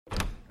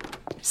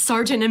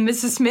Sergeant and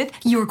Mrs. Smith,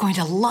 you're going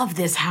to love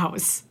this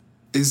house.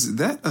 Is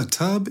that a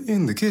tub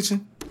in the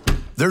kitchen?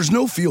 There's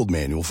no field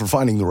manual for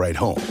finding the right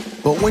home.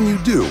 But when you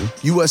do,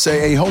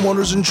 USAA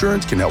Homeowners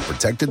Insurance can help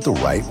protect it the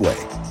right way.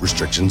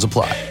 Restrictions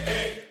apply.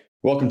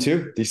 Welcome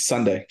to the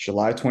Sunday,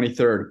 July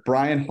 23rd,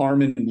 Brian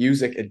Harman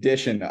music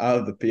edition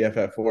of the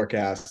PFF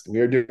Forecast.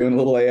 We are doing a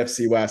little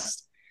AFC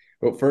West.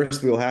 But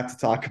first, we'll have to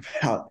talk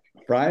about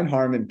Brian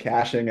Harman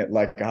cashing at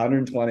like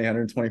 120,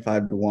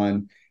 125 to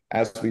 1,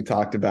 as we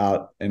talked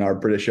about in our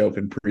British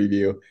Open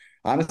preview.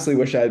 Honestly,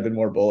 wish I had been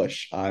more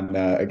bullish on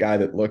a guy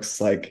that looks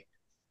like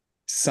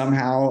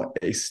somehow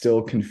a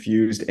still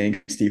confused,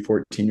 angsty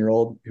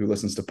 14-year-old who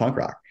listens to punk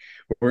rock.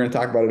 We're going to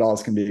talk about it all.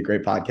 It's going to be a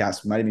great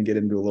podcast. We might even get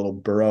into a little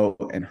Burrow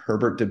and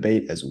Herbert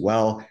debate as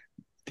well.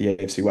 The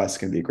AFC West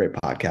is going to be a great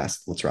podcast.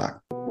 Let's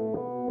rock.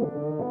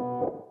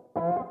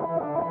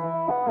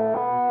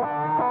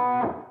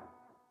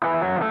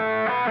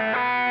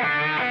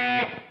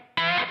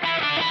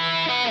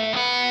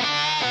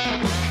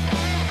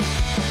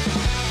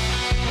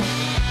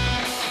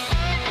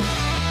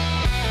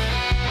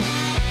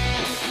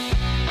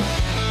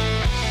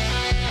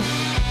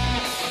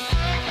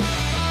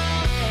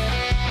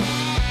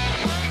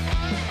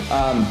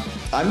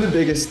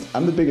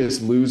 I'm the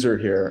biggest loser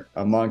here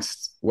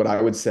amongst what I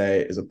would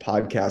say is a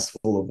podcast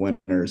full of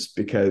winners,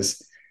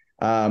 because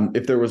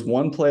if there was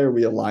one player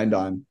we aligned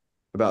on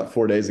about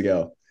 4 days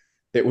ago,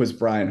 it was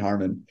Brian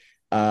Harman,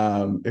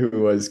 who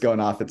was going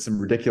off at some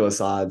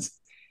ridiculous odds.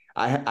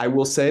 I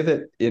will say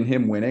that in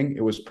him winning,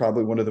 it was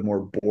probably one of the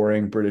more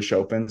boring British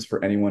Opens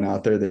for anyone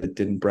out there that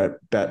didn't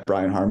bet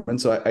Brian Harman.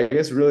 So I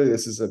guess really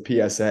this is a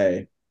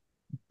PSA: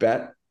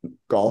 bet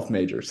golf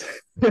majors.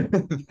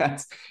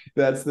 That's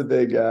the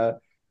big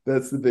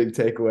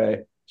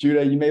takeaway.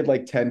 Judah, you made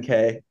like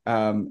 10K.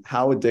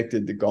 How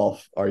addicted to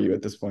golf are you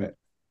at this point?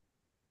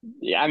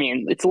 Yeah, I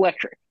mean, it's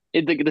electric.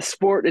 The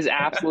sport is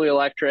absolutely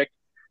electric.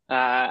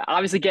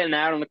 Obviously getting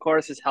out on the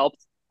course has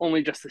helped,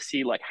 only just to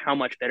see like how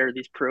much better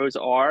these pros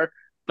are.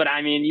 But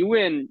I mean, you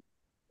win.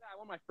 I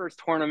won my first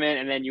tournament,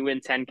 and then you win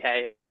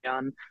 10K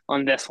on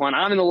this one.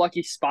 I'm in the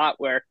lucky spot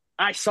where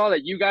I saw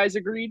that you guys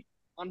agreed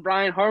on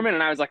Brian Harman,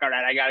 and I was like, all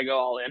right, I got to go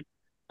all in.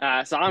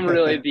 So I'm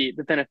really the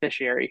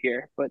beneficiary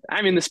here. But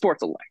I mean, the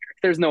sport's electric.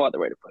 There's no other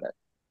way to put it.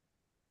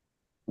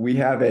 We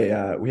have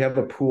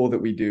a pool that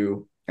we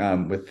do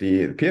with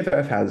the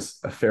PFF has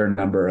a fair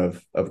number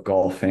of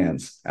golf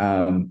fans,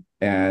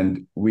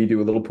 and we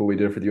do a little pool. We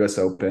did it for the U.S.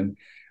 Open.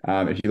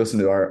 If you listen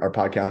to our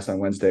podcast on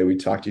Wednesday, we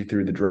talked you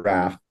through the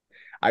draft.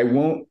 I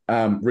won't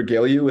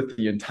regale you with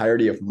the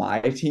entirety of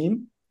my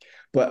team,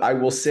 but I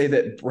will say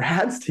that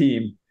Brad's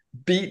team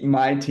beat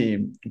my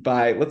team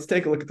by, let's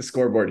take a look at the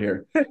scoreboard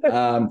here.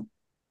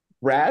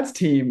 Brad's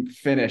team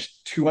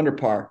finished 2 under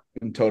par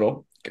in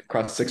total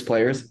across 6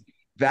 players.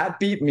 That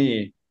beat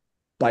me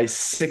by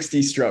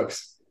 60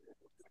 strokes.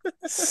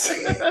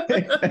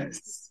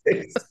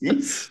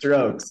 60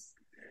 strokes.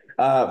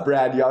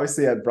 Brad, you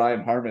obviously had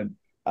Brian Harman.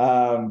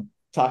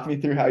 Talk me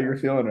through how you're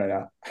feeling right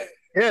now.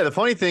 Yeah, the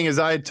funny thing is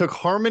I took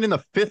Harman in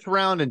the 5th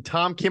round and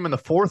Tom Kim in the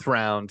 4th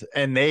round,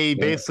 and they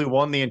basically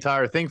won the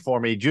entire thing for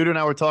me. Judah and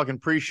I were talking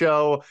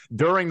pre-show.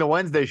 During the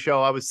Wednesday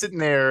show, I was sitting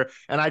there,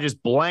 and I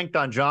just blanked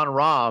on John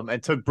Rahm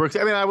and took Brooks.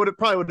 I mean, I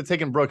probably would have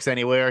taken Brooks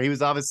anywhere. He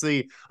was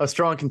obviously a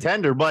strong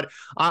contender, but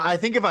I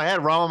think if I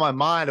had Rahm on my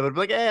mind, I would be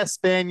like,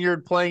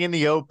 Spaniard playing in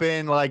the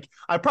Open. Like,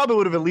 I probably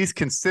would have at least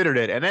considered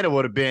it, and then it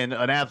would have been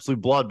an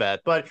absolute bloodbath.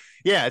 But,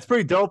 yeah, it's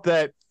pretty dope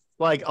that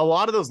like a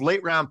lot of those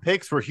late round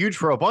picks were huge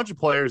for a bunch of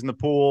players in the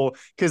pool,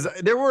 because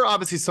there were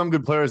obviously some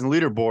good players in the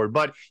leaderboard,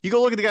 but you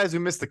go look at the guys who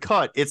missed the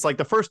cut. It's like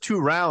the first 2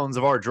 rounds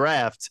of our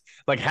draft,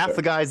 like half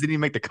the guys didn't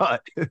even make the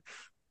cut.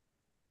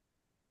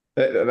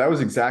 That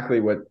was exactly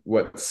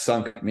what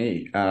sunk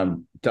me.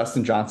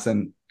 Dustin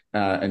Johnson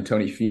and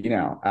Tony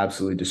Finau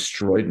absolutely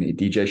destroyed me.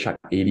 DJ shot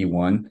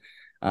 81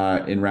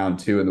 in round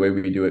 2. And the way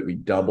we do it, we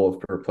double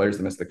for players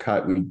that missed the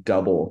cut. We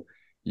double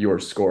your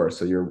score.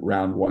 So your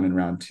round 1 and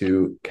round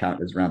 2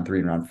 count as round 3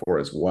 and round 4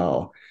 as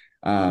well.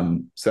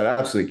 So that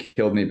absolutely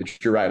killed me,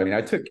 but you're right. I mean,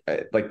 I took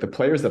like the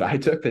players that I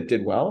took that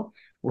did well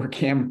were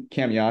Cam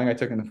Young. I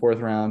took in the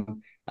 4th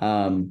round.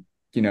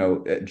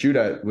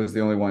 Judah was the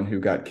only one who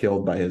got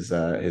killed by his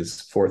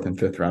 4th and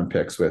 5th round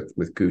picks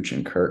with Gooch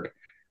and Kirk,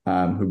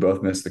 who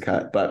both missed the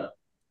cut. But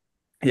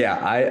yeah,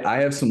 I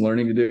have some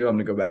learning to do. I'm going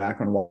to go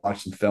back and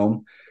watch some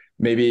film.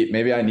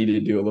 Maybe I need to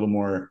do a little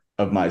more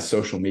of my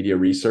social media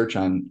research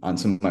on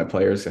some of my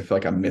players. I feel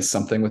like I missed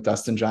something with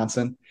Dustin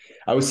Johnson.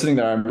 I was sitting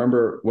there. I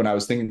remember when I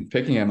was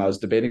picking him, I was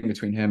debating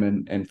between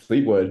him and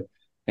Fleetwood.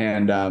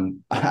 And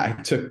I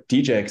took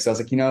DJ because I was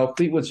like,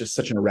 Fleetwood's just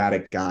such an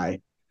erratic guy.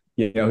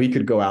 He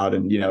could go out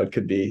and, it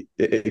could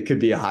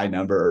be a high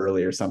number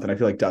early or something. I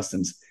feel like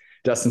Dustin's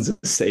a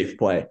safe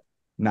play,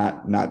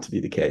 not to be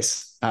the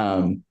case.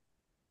 Let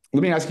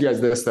me ask you guys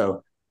this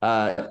though.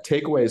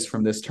 Takeaways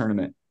from this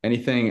tournament.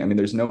 Anything, I mean,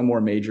 there's no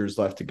more majors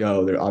left to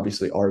go. There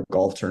obviously are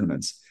golf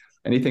tournaments.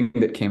 Anything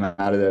that came out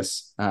of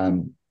this,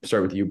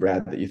 start with you,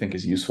 Brad, that you think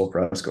is useful for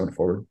us going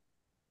forward?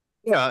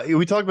 Yeah,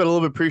 we talked about a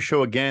little bit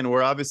pre-show again,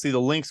 where obviously the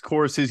links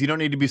courses, you don't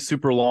need to be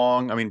super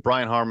long. I mean,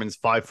 Brian Harman's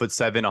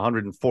 5'7",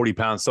 140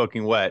 pounds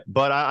soaking wet.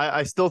 But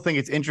I still think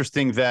it's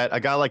interesting that a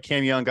guy like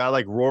Cam Young, a guy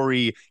like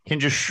Rory can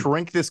just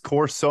shrink this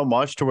course so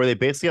much to where they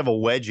basically have a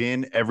wedge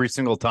in every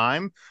single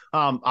time.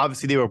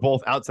 Obviously, they were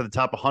both outside the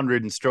top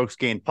 100 in strokes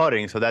gained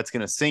putting, so that's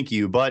going to sink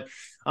you. But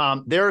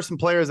there are some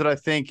players that I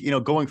think,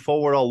 going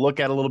forward, I'll look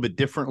at a little bit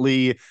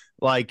differently.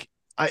 Like,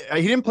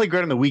 he didn't play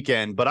great on the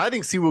weekend, but I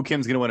think Siwoo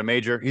Kim's going to win a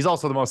major. He's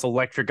also the most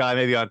electric guy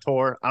maybe on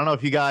tour. I don't know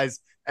if you guys,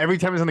 every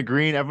time he's on the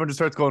green, everyone just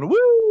starts going,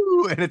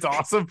 woo, and it's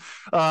awesome.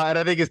 And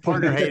I think his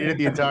partner hated it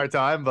the entire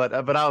time, but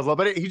I was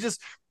loving it. He's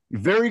just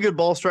very good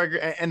ball striker,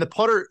 and the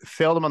putter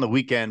failed him on the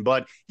weekend,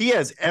 but he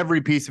has every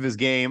piece of his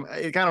game.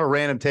 It's kind of a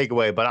random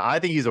takeaway, but I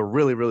think he's a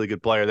really, really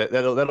good player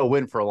that'll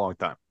win for a long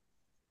time.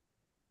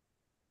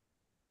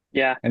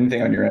 Yeah.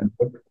 Anything on your end?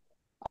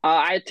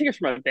 I think it's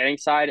from a betting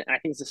side, and I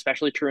think it's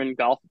especially true in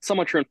golf. It's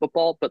somewhat true in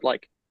football, but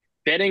like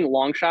betting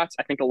long shots,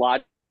 I think the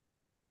logic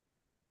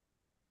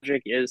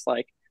is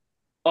like,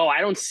 oh, I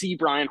don't see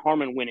Brian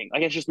Harman winning.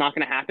 Like it's just not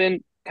going to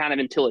happen, kind of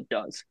until it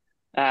does.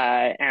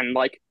 And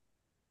like,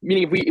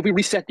 meaning if we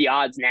reset the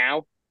odds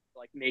now,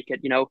 like make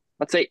it,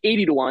 let's say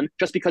 80-1,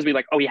 just because we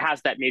like, oh, he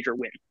has that major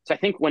win. So I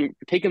think when you're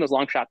taking those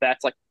long shot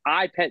bets, like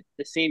I bet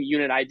the same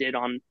unit I did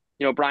on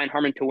Brian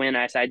Harman to win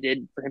as I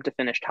did for him to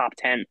finish top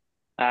 10.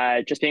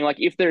 Just being like,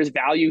 if there's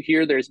value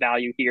here, there's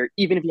value here,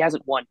 even if he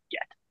hasn't won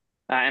yet.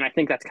 And I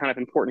think that's kind of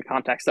important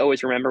context to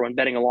always remember when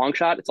betting a long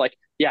shot. It's like,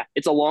 yeah,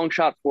 it's a long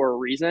shot for a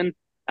reason.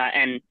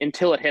 And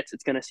until it hits,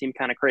 it's going to seem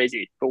kind of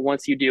crazy. But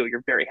once you do,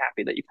 you're very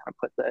happy that you kind of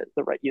put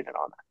the right unit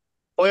on that.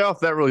 Play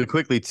off that really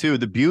quickly, too.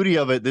 The beauty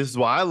of it, this is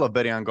why I love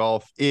betting on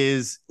golf,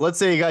 is let's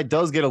say a guy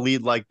does get a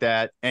lead like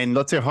that, and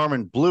let's say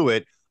Harman blew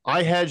it.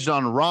 I hedged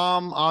on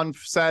Rahm on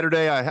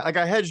Saturday.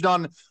 I hedged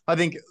on, I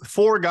think,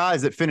 4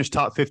 guys that finished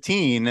top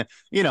 15, and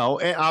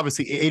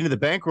obviously ate into the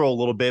bankroll a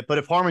little bit. But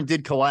if Harman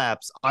did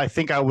collapse, I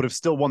think I would have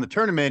still won the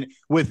tournament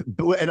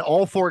and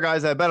all 4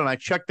 guys I bet on. I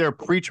checked their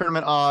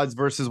pre-tournament odds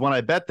versus when I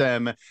bet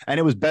them, and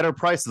it was better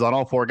prices on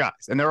all 4 guys.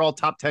 And they're all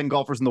top 10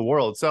 golfers in the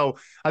world. So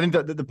I think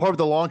that the part of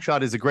the long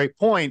shot is a great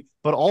point,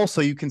 but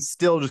also you can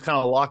still just kind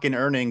of lock in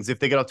earnings if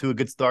they get off to a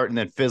good start and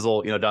then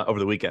fizzle, over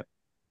the weekend.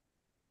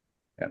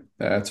 Yeah,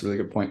 that's a really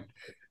good point.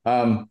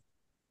 My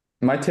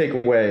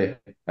takeaway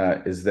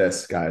is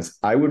this, guys.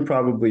 I would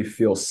probably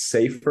feel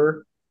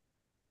safer.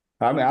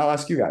 I'll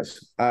ask you guys.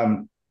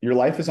 Your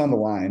life is on the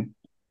line.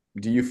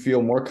 Do you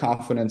feel more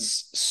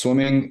confidence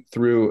swimming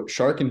through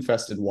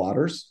shark-infested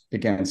waters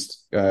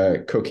against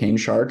cocaine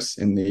sharks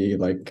in the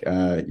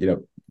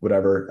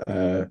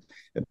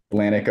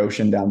Atlantic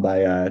Ocean down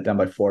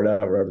by Florida,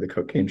 wherever the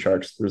cocaine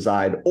sharks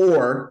reside,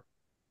 or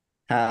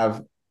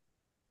have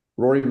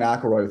Rory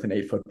McIlroy with an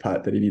 8-foot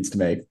putt that he needs to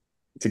make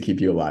to keep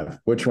you alive?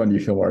 Which one do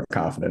you feel more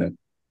confident in?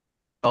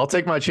 I'll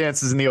take my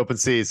chances in the open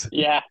seas.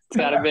 Yeah, it's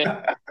gotta be.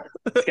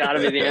 It's gotta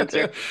be the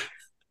answer.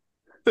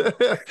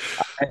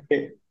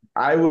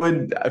 I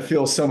would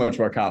feel so much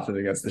more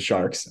confident against the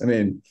Sharks. I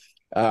mean,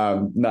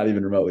 not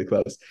even remotely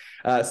close.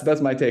 So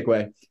that's my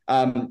takeaway.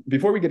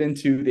 Before we get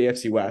into the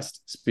AFC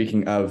West,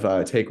 speaking of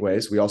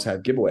takeaways, we also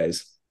have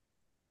giveaways.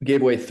 We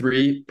gave away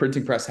 3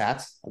 printing press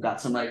hats. I've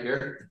got some right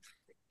here.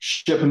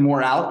 Shipping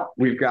more out.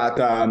 We've got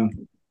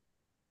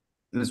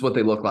this is what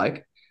they look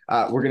like.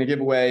 We're going to give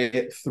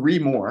away 3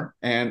 more,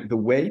 and the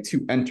way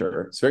to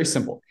enter, it's very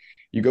simple.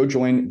 You go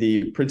join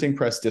the Printing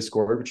Press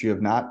Discord, which you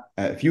have not,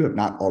 if you have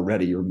not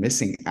already, you're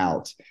missing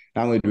out.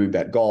 Not only do we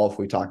bet golf,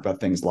 we talk about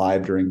things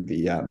live during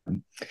the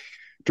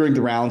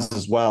rounds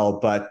as well.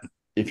 But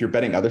if you're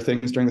betting other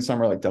things during the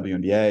summer, like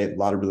WNBA, a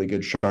lot of really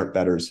good sharp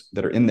bettors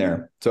that are in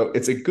there. So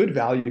it's a good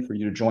value for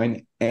you to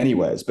join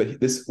anyways. But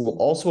this will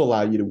also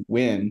allow you to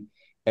win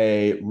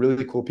a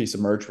really cool piece of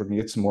merch. We're going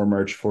to get some more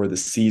merch for the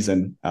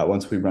season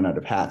once we run out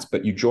of hats.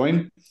 But you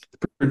join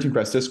the Printing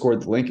Press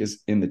Discord. The link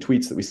is in the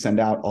tweets that we send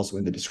out, also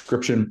in the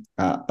description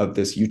of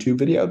this YouTube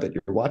video that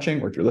you're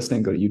watching, or if you're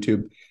listening, go to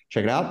YouTube,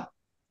 check it out. And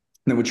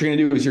then what you're going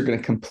to do is you're going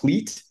to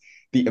complete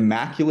the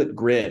Immaculate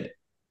Grid.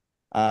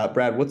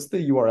 Brad, what's the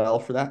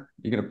URL for that?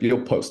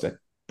 You'll post it.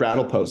 Brad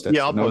will post it.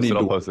 Yeah, I'll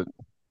post it.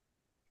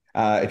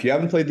 If you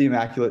haven't played the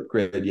Immaculate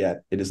Grid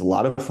yet, it is a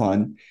lot of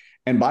fun.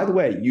 And by the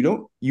way,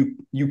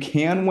 you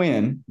can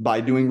win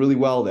by doing really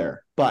well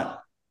there, but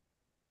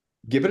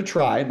give it a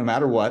try. No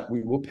matter what,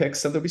 we will pick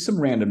some. There'll be some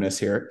randomness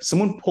here.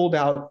 Someone pulled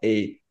out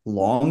a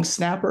long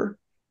snapper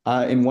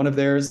in one of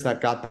theirs that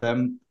got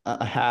them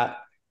a hat.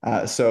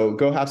 So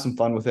go have some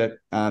fun with it.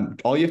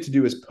 All you have to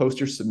do is post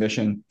your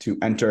submission to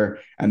enter,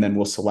 and then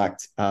we'll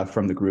select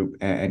from the group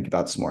and give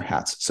out some more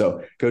hats.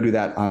 So go do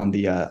that on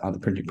the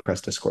Printing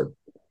Press Discord.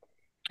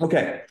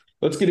 Okay,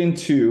 let's get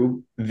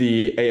into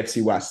the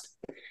AFC West.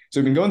 So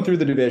we've been going through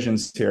the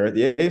divisions here.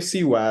 The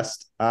AFC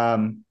West,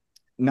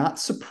 not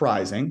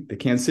surprising. The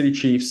Kansas City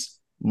Chiefs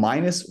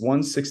minus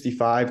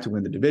 165 to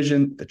win the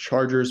division. The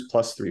Chargers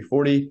plus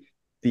 340.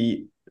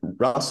 The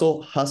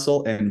Russell,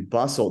 Hustle, and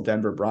Bustle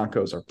Denver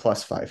Broncos are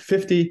plus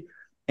 550.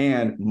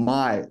 And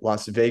my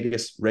Las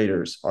Vegas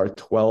Raiders are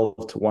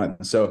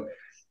 12-1. So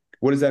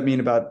What does that mean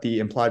about the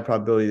implied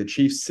probability? The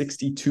Chiefs,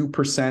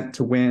 62%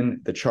 to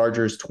win. The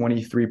Chargers,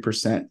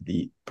 23%.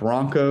 The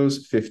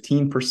Broncos,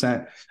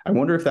 15%. I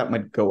wonder if that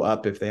might go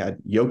up if they had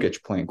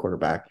Jokic playing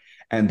quarterback.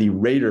 And the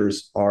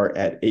Raiders are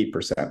at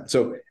 8%.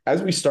 So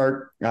as we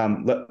start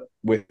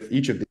with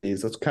each of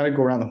these, let's kind of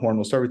go around the horn.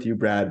 We'll start with you,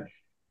 Brad.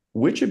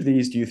 Which of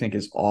these do you think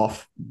is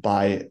off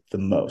by the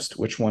most?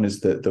 Which one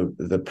is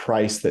the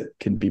price that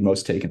can be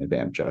most taken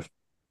advantage of?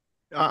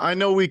 I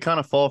know we kind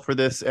of fall for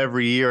this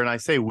every year, and I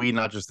say we,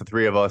 not just the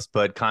three of us,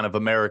 but kind of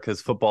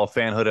America's football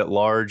fanhood at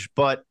large.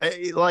 But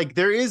like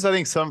there is, I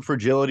think, some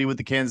fragility with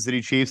the Kansas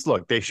City Chiefs.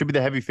 Look, they should be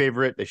the heavy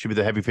favorite. They should be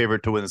the heavy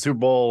favorite to win the Super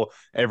Bowl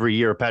every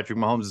year of Patrick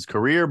Mahomes'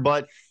 career.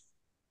 But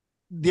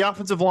the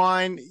offensive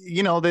line,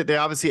 they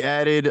obviously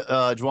added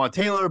Juwan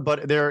Taylor,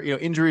 but their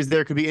injuries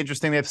there could be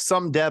interesting. They have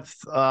some depth,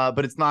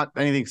 but it's not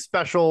anything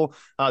special.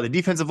 The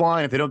defensive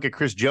line, if they don't get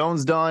Chris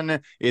Jones done,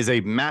 is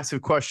a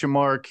massive question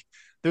mark.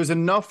 There's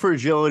enough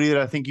fragility that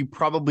I think you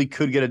probably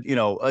could get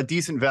a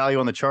decent value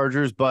on the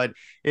Chargers, but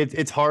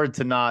it's hard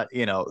to not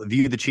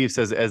view the Chiefs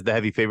as the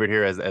heavy favorite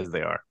here as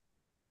they are.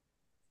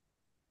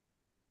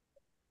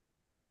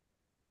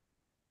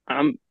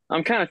 I'm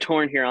kind of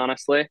torn here,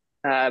 honestly,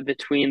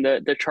 between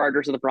the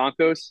Chargers and the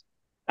Broncos.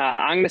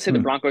 I'm going to say the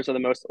Broncos are the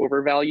most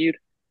overvalued.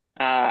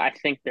 I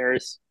think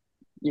there's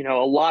a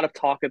lot of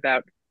talk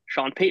about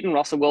Sean Payton,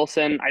 Russell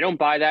Wilson. I don't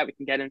buy that. We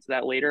can get into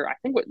that later. I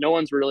think what no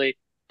one's really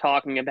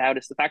talking about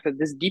is the fact that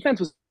this defense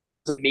was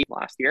made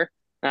last year.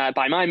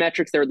 By my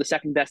metrics, they were the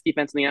second best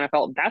defense in the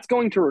NFL. That's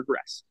going to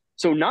regress.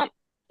 So not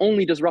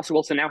only does Russell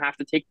Wilson now have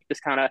to take this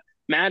kind of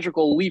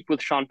magical leap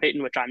with Sean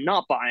Payton, which I'm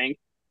not buying,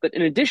 but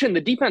in addition, the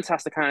defense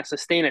has to kind of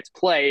sustain its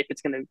play if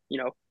it's going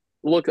to,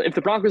 look, if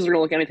the Broncos are going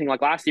to look anything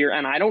like last year,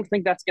 and I don't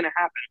think that's going to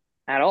happen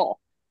at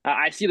all.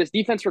 I see this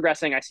defense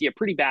regressing. I see a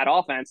pretty bad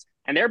offense,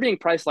 and they're being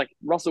priced like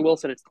Russell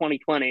Wilson. It's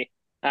 2020,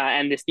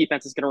 and this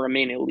defense is going to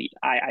remain elite.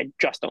 I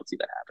just don't see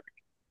that happening.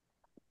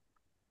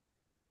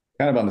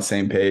 Kind of on the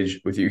same page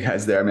with you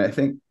guys there. I mean, I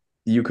think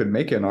you could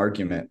make an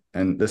argument,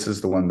 and this is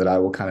the one that I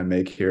will kind of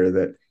make here,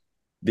 that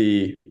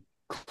the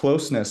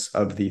closeness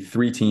of the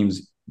three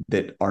teams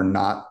that are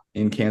not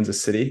in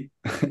Kansas City,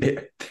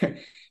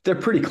 they're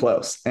pretty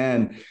close.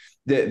 And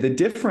the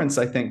difference,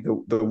 I think,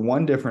 the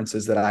one difference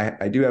is that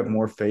I do have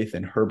more faith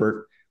in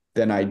Herbert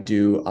than I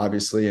do,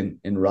 obviously,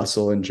 in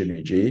Russell and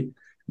Jimmy G.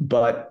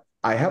 But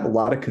I have a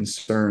lot of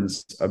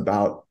concerns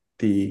about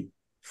the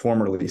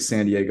formerly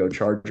San Diego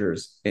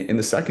Chargers in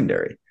the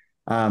secondary.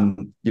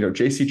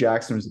 J.C.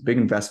 Jackson was a big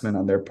investment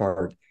on their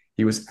part.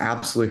 He was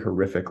absolutely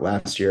horrific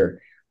last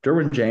year.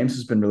 Derwin James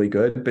has been really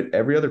good, but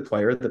every other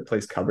player that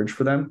plays coverage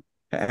for them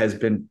has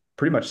been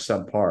pretty much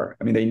subpar.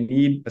 I mean, they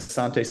need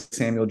Asante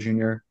Samuel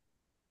Jr.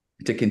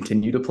 to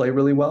continue to play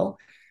really well.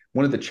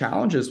 One of the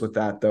challenges with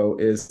that, though,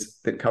 is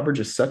that coverage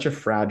is such a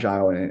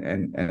fragile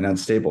and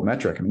unstable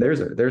metric. I mean,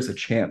 there's a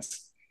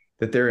chance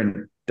that they're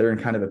in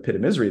kind of a pit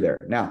of misery there.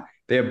 Now,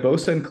 they have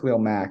Bosa and Khalil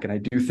Mack, and I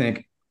do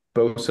think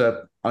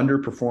Bosa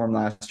underperformed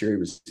last year. He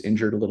was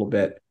injured a little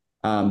bit.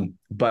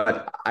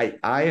 But I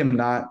am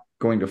not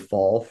going to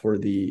fall for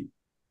the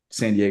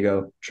San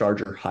Diego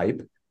Charger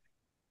hype.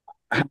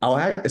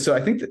 So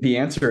I think that the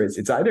answer is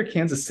it's either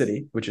Kansas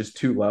City, which is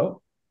too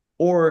low,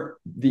 or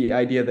the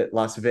idea that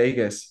Las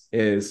Vegas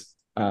is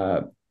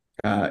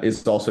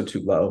also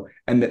too low,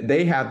 and that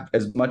they have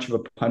as much of a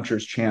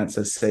puncher's chance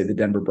as, say, the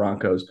Denver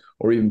Broncos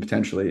or even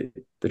potentially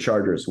the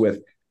Chargers, with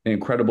an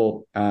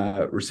incredible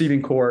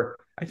receiving core.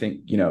 I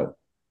think,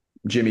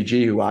 Jimmy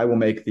G, who I will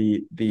make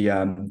the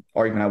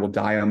argument, I will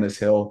die on this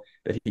hill,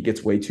 that he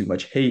gets way too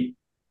much hate,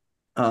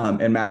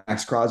 and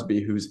Max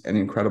Crosby, who's an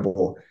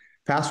incredible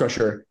pass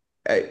rusher,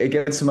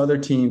 against some other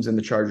teams in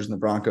the Chargers and the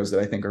Broncos that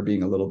I think are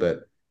being a little bit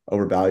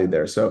overvalued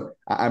there. So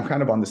I'm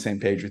kind of on the same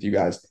page with you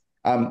guys.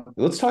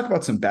 Let's talk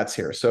about some bets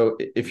here. So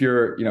if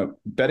you're,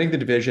 betting the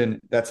division,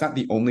 that's not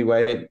the only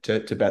way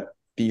to bet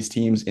these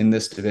teams in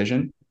this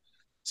division.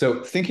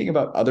 So thinking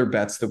about other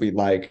bets that we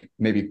like,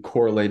 maybe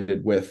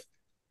correlated with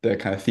the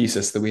kind of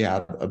thesis that we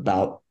have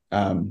about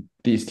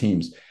these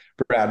teams.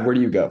 Brad, where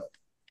do you go?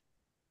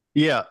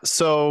 Yeah.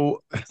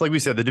 So like we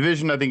said, the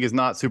division I think is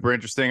not super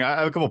interesting. I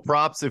have a couple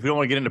props. If we don't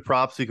want to get into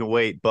props, we can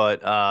wait, but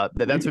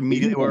that's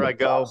immediately where I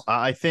go.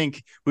 I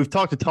think we've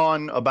talked a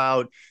ton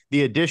about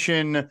the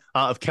addition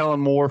of Kellen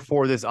Moore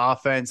for this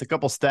offense. A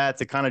couple stats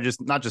that kind of just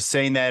not just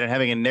saying that and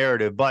having a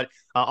narrative, but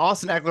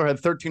Austin Eckler had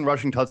 13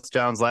 rushing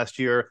touchdowns last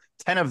year.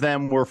 10 of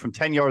them were from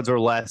 10 yards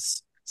or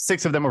less.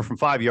 6 of them were from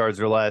 5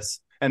 yards or less.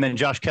 And then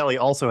Josh Kelly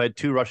also had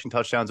 2 rushing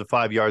touchdowns of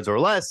 5 yards or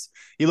less.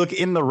 You look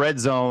in the red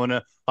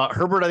zone,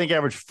 Herbert, I think,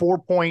 averaged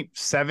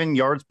 4.7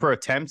 yards per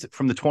attempt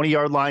from the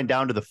 20-yard line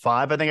down to the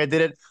 5. I think I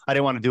did it. I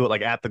didn't want to do it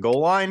like at the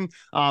goal line.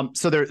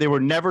 So they were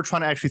never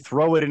trying to actually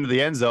throw it into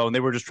the end zone. They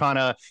were just trying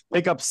to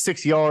pick up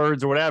 6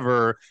 yards or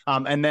whatever,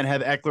 and then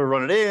have Eckler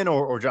run it in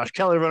or Josh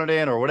Kelly run it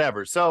in or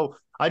whatever. So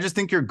I just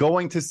think you're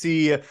going to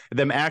see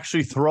them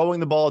actually throwing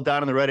the ball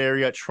down in the red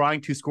area,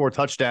 trying to score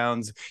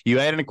touchdowns. You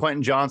add in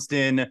Quentin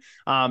Johnston.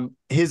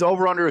 His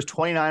over-under is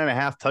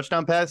 29.5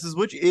 touchdown passes,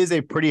 which is a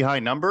pretty high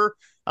number.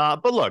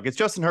 But look, it's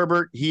Justin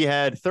Herbert. He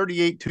had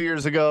 38 2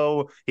 years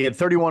ago. He had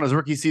 31 his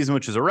rookie season,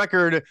 which is a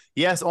record.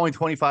 Yes, only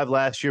 25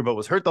 last year, but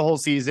was hurt the whole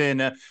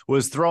season,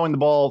 was throwing the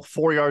ball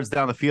 4 yards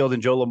down the field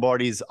in Joe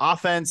Lombardi's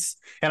offense.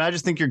 And I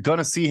just think you're going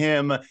to see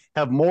him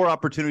have more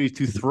opportunities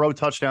to throw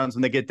touchdowns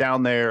when they get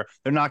down there.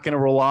 They're not going to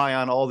rely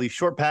on all these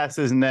short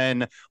passes and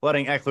then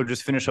letting Eckler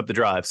just finish up the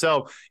drive.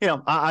 So,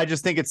 I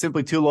just think it's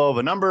simply too low of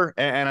a number.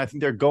 And I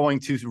think they're going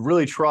to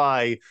really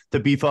try to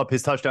beef up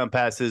his touchdown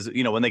passes,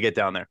 when they get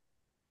down there.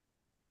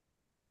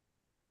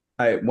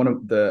 I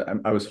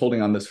was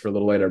holding on this for a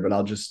little later, but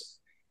I'll just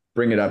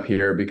bring it up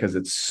here because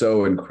it's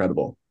so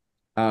incredible.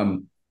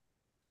 In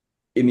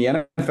the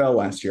NFL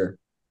last year,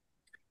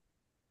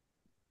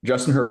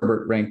 Justin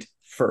Herbert ranked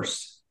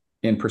first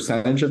in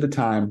percentage of the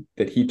time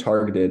that he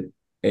targeted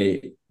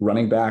a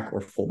running back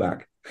or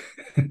fullback.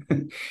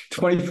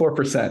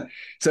 24%.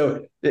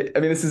 So,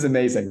 this is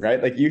amazing,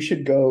 right? Like, you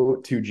should go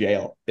to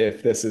jail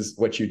if this is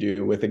what you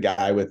do with a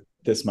guy with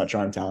this much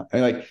arm talent.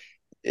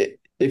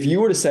 If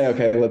you were to say,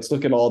 okay, let's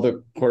look at all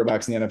the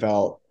quarterbacks in the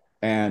NFL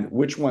and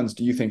which ones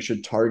do you think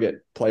should target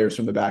players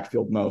from the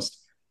backfield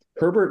most?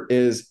 Herbert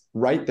is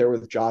right there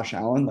with Josh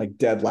Allen, like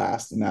dead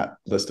last in that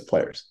list of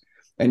players.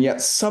 And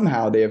yet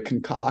somehow they have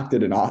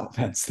concocted an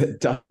offense that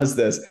does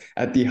this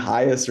at the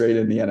highest rate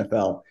in the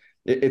NFL.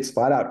 It's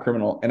flat out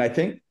criminal. And I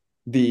think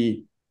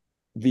the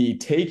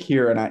take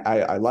here, and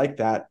I like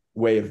that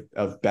way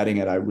of betting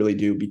it, I really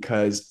do,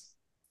 because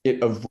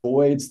it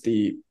avoids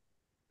the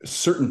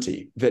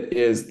certainty that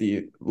is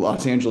the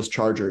Los Angeles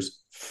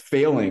Chargers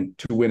failing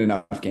to win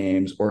enough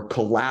games or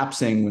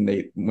collapsing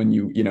when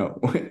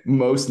you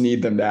most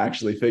need them to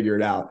actually figure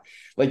it out.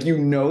 Like,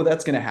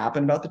 that's going to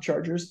happen about the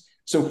Chargers.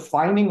 So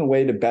finding a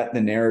way to bet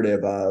the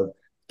narrative of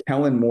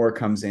Kellen Moore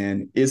comes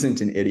in,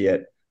 isn't an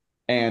idiot,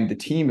 and the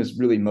team is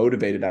really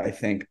motivated, I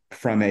think,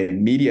 from a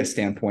media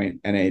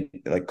standpoint and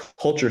a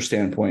culture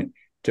standpoint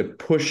to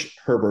push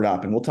Herbert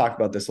up. And we'll talk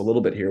about this a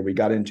little bit here. We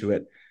got into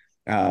it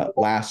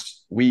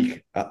last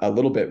week a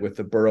little bit with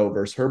the Burrow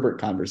versus Herbert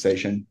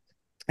conversation,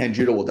 and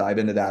Judah will dive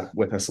into that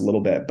with us a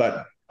little bit.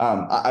 But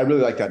I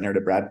really like that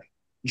narrative, Brad.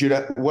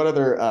 Judah, what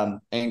other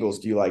angles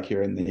do you like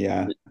here in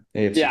the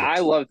AFC? Yeah, I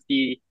love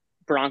the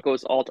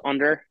Broncos alt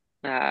under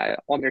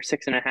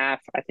 6.5. I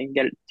think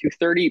get it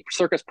 230.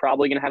 Circa's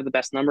probably going to have the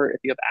best number if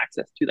you have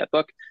access to that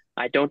book.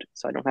 I don't,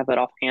 so I don't have that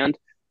offhand.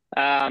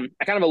 I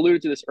kind of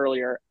alluded to this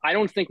earlier. I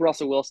don't think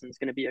Russell Wilson is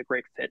going to be a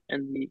great fit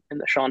in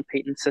the Sean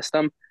Payton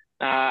system.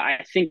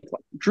 I think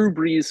Drew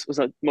Brees was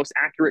the most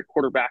accurate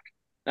quarterback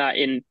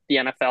in the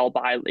NFL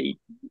by an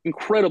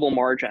incredible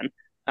margin.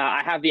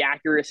 I have the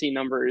accuracy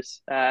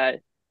numbers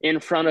in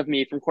front of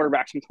me from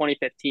quarterbacks from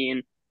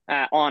 2015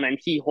 and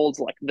he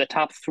holds the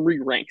top 3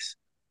 ranks.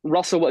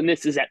 Russell, and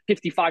this is at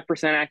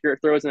 55% accurate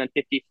throws and then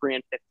 53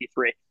 and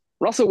 53.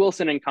 Russell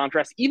Wilson, in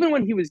contrast, even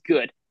when he was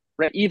good,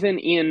 right, even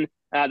in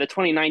the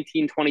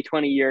 2019,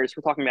 2020 years,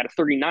 we're talking about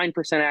a 39%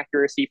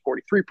 accuracy,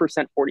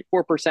 43%,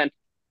 44%.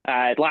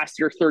 Last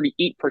year,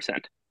 38%.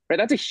 Right,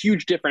 that's a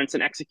huge difference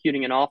in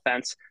executing an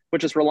offense,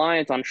 which is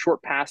reliant on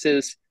short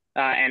passes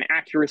and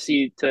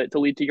accuracy to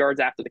lead to yards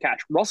after the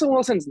catch. Russell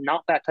Wilson's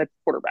not that type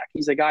of quarterback.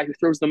 He's a guy who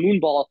throws the moon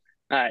ball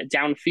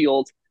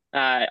downfield.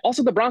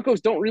 Also, the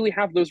Broncos don't really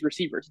have those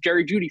receivers.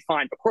 Jerry Jeudy,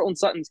 fine, but Cortland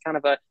Sutton's kind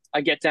of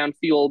a get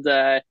downfield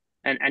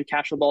and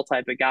catch the ball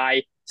type of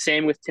guy.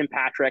 Same with Tim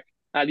Patrick.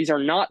 These are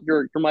not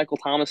your Michael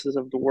Thomases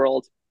of the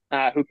world.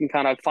 Who can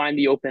kind of find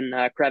the open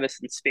crevice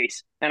in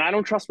space. And I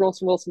don't trust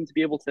Russell Wilson to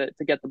be able to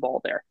get the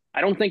ball there.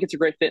 I don't think it's a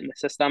great fit in the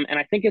system. And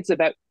I think it's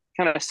about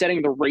kind of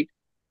setting the rate,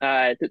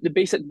 the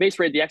base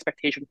rate, the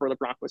expectation for the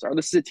Broncos are.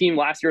 This is a team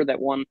last year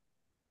that won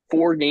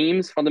 4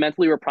 games.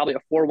 Fundamentally, we're probably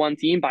a 4-1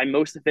 team by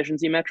most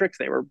efficiency metrics.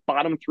 They were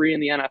bottom 3 in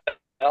the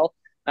NFL.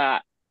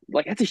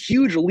 That's a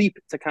huge leap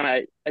to kind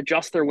of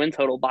adjust their win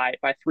total by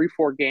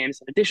 3-4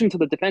 games, in addition to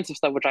the defensive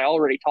stuff, which I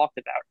already talked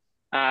about.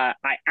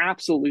 I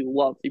absolutely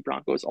love the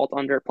Broncos alt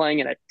under, playing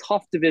in a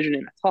tough division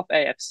in a tough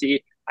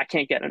AFC. I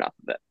can't get enough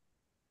of it.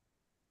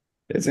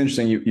 It's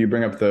interesting you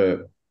bring up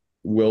the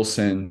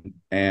Wilson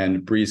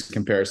and Brees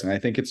comparison. I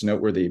think it's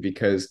noteworthy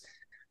because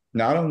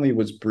not only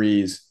was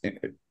Brees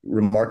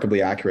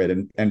remarkably accurate,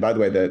 and by the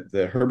way,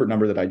 the Herbert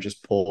number that I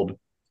just pulled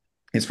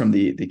is from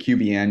the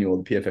QB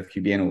annual, the PFF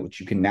QB annual, which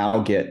you can now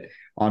get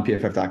on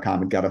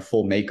PFF.com. It got a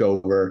full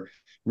makeover,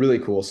 really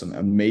cool, some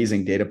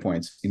amazing data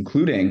points,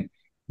 including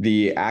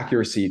the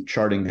accuracy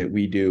charting that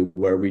we do,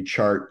 where we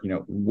chart,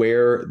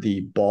 where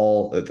the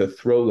ball, the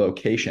throw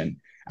location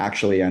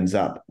actually ends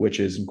up, which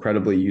is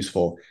incredibly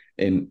useful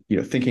in,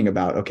 thinking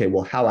about, okay,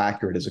 well, how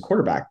accurate is a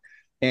quarterback?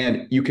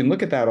 And you can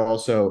look at that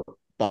also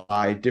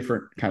by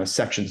different kind of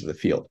sections of the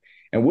field.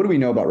 And what do we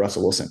know about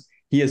Russell Wilson?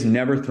 He has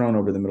never thrown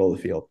over the middle of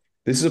the field.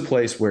 This is a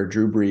place where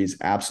Drew Brees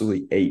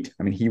absolutely ate.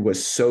 I mean, he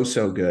was so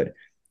good.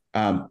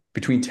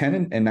 Between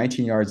 10 and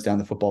 19 yards down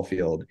the football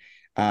field,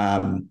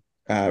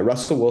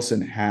 Russell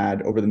Wilson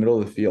had, over the middle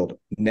of the field,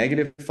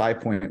 negative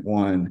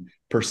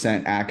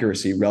 5.1%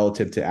 accuracy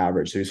relative to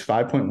average. So he's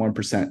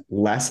 5.1%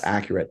 less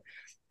accurate.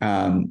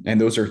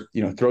 And those are,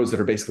 throws that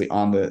are basically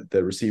on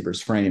the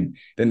receiver's frame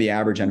than the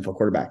average NFL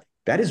quarterback.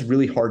 That is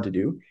really hard to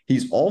do.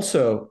 He's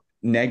also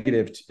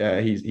negative.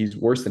 He's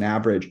worse than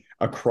average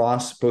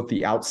across both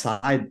the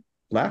outside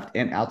left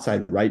and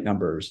outside right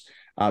numbers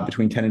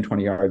between 10 and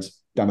 20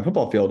 yards down the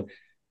football field.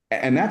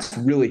 And that's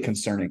really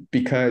concerning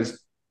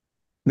because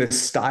the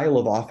style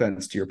of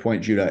offense, to your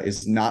point, Judah,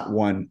 is not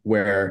one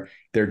where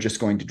they're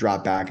just going to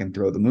drop back and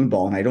throw the moon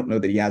ball. And I don't know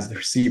that he has the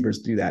receivers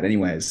do that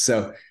anyways.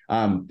 So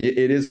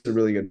it is a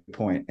really good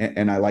point.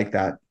 And I like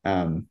that.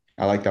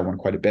 I like that one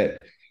quite a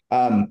bit.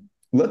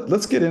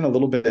 Let's get in a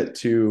little bit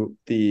to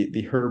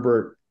the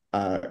Herbert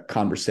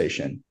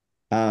conversation.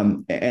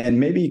 And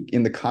maybe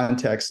in the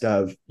context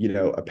of,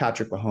 a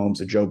Patrick Mahomes,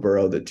 a Joe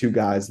Burrow, the two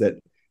guys that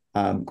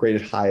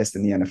graded highest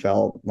in the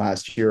NFL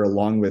last year,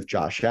 along with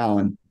Josh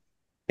Allen.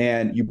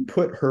 And you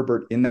put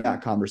Herbert in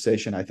that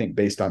conversation, I think,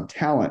 based on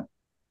talent.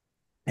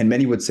 And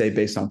many would say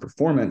based on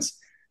performance,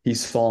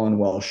 he's fallen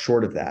well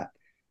short of that.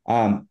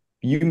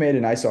 You made a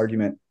nice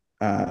argument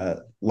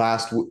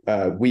last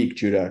week,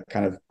 Judah,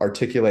 kind of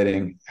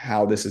articulating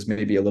how this is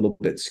maybe a little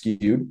bit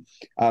skewed.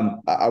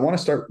 I want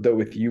to start, though,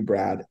 with you,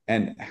 Brad.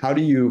 And how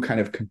do you kind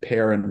of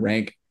compare and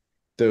rank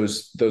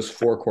those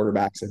four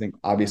quarterbacks? I think,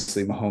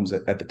 obviously, Mahomes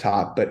at the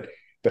top. But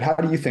how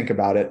do you think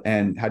about it?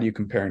 And how do you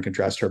compare and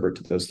contrast Herbert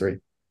to those three?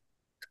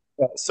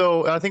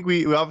 So I think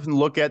we often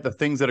look at the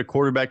things that a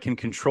quarterback can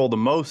control the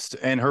most,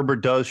 and Herbert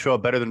does show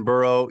up better than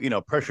Burrow.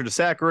 Pressure to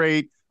sack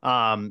rate.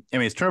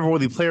 His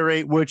turnover-worthy player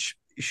rate, which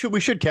we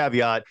should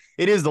caveat,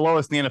 it is the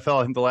lowest in the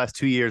NFL, I think, the last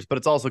 2 years, but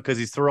it's also because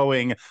he's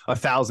throwing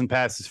 1,000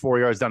 passes 4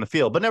 yards down the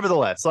field. But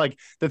nevertheless,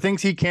 the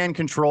things he can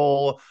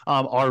control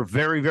are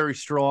very, very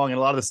strong, and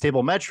a lot of the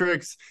stable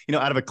metrics,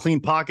 out of a clean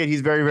pocket,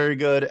 he's very, very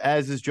good,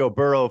 as is Joe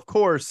Burrow, of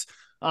course.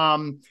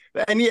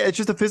 It's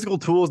just the physical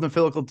tools and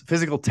the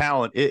physical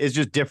talent is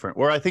just different.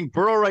 Where I think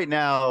Burrow right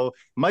now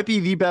might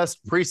be the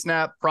best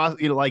pre-snap,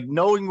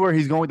 knowing where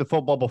he's going with the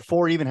football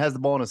before he even has the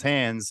ball in his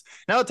hands.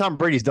 Now that Tom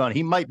Brady's done,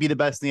 he might be the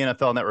best in the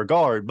NFL in that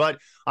regard. But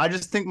I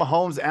just think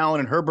Mahomes,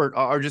 Allen, and Herbert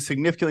are just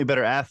significantly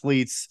better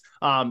athletes.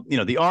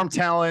 The arm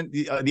talent,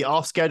 the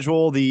off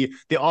schedule, the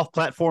off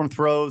platform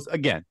throws.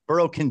 Again,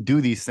 Burrow can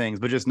do these things,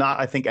 but just not,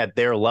 I think, at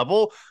their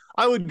level.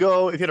 I would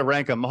go, if you had to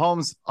rank them,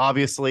 Mahomes,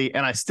 obviously,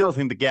 and I still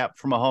think the gap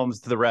from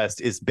Mahomes to the rest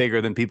is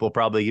bigger than people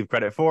probably give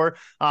credit for.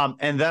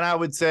 And then I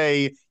would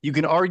say you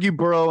can argue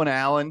Burrow and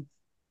Allen.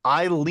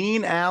 I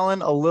lean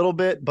Allen a little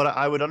bit, but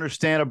I would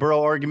understand a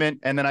Burrow argument.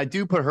 And then I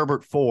do put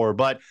Herbert 4,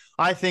 but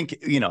I think,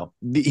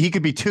 he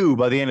could be 2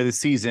 by the end of the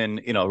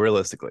season,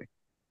 realistically.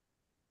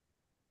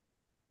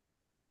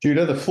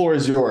 Judah, the floor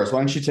is yours. Why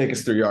don't you take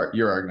us through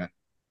your argument?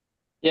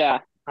 Yeah.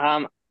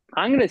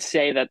 I'm going to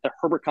say that the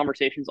Herbert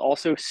conversation is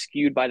also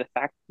skewed by the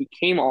fact he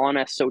came on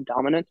as so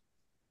dominant.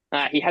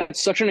 He had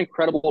such an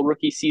incredible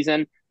rookie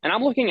season. And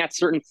I'm looking at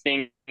certain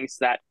things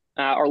that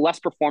are less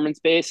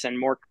performance-based and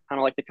more kind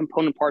of like the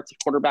component parts of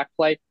quarterback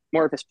play,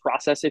 more of his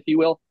process, if you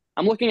will.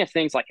 I'm looking at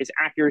things like his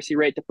accuracy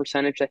rate, the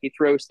percentage that he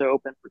throws to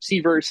open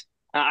receivers.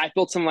 I've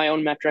built some of my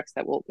own metrics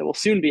that will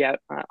soon be out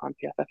on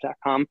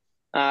PFF.com,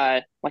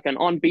 like an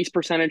on-base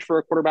percentage for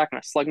a quarterback and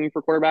a slugging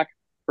for quarterback,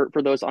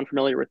 for those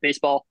unfamiliar with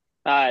baseball.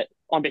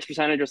 On-base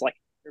percentage is like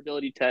your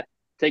ability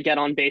to get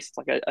on base. It's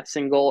like a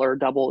single or a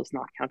double is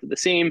not counted the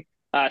same.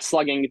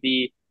 Slugging,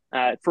 the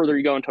further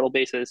you go in total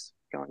bases,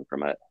 going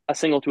from a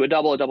single to a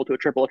double to a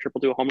triple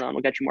to a home run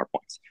will get you more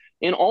points.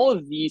 In all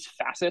of these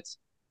facets,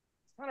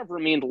 it's kind of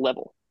remained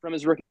level from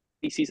his rookie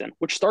season,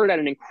 which started at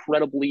an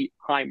incredibly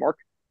high mark.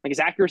 Like his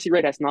accuracy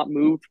rate has not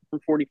moved from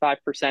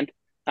 45%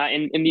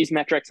 in these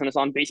metrics, and his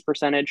on-base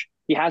percentage,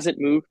 he hasn't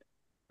moved.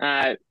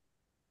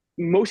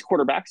 Most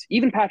quarterbacks,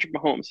 even Patrick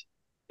Mahomes,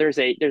 there's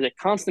a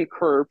constant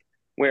curve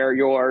where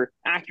your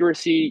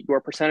accuracy, your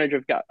percentage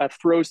of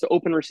throws to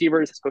open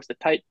receivers as opposed to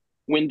tight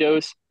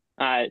windows,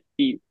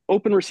 the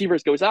open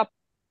receivers goes up,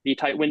 the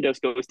tight windows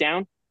goes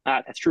down.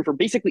 That's true for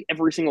basically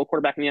every single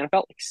quarterback in the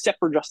NFL except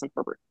for Justin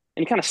Herbert.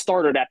 And he kind of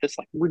started at this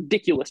like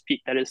ridiculous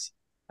peak that is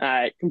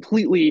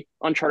completely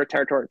uncharted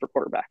territory for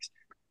quarterbacks.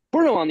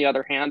 Burrow, on the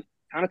other hand,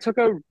 kind of took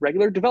a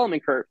regular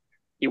development curve.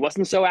 He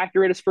wasn't so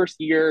accurate his first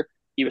year.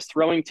 He was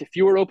throwing to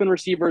fewer open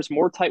receivers,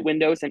 more tight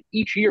windows, and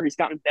each year he's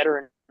gotten better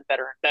and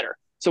better and better.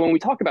 So when we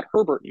talk about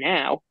Herbert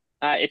now,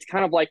 it's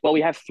kind of like, well,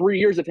 we have 3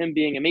 years of him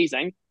being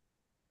amazing.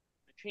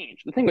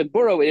 Change. The thing with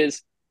Burrow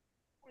is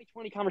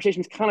 2020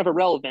 conversation is kind of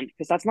irrelevant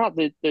because that's not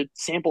the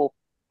sample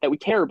that we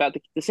care about.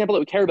 The sample that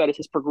we care about is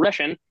his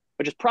progression,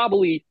 which is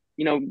probably,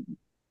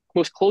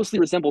 most closely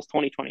resembles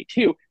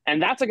 2022.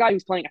 And that's a guy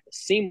who's playing at the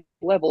same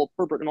level of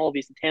Herbert and all of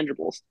these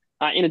intangibles,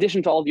 in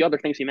addition to all the other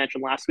things we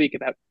mentioned last week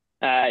about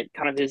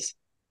kind of his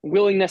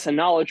willingness and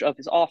knowledge of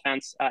his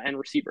offense and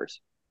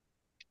receivers.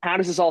 How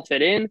does this all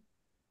fit in?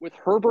 With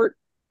Herbert,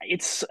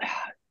 the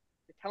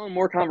Kellen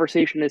Moore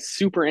conversation is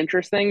super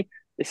interesting.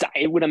 This,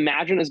 I would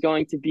imagine, is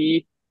going to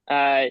be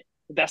the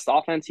best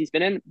offense he's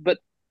been in. But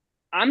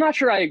I'm not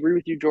sure I agree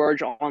with you,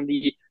 George, on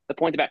the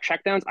point about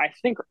checkdowns. I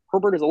think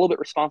Herbert is a little bit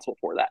responsible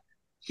for that.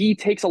 He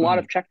takes a lot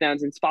of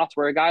checkdowns in spots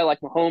where a guy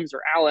like Mahomes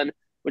or Allen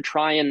would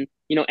try and,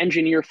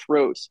 engineer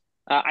throws.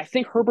 I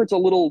think Herbert's a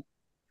little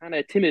kind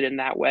of timid in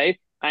that way.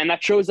 And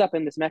that shows up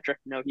in this metric.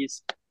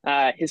 He's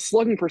his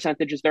slugging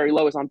percentage is very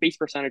low. His on base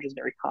percentage is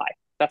very high.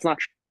 That's not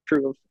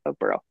true of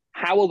Burrow.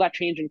 How will that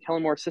change in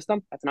Kellen Moore's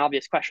system? That's an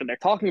obvious question. They're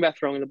talking about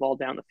throwing the ball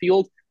down the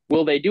field.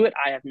 Will they do it?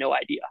 I have no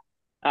idea.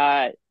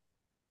 I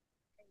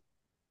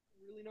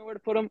don't really know where to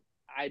put him.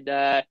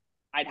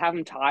 I'd have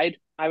him tied,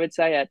 I would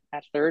say, at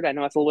third. I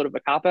know that's a little bit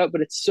of a cop-out,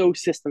 but it's so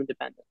system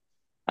dependent.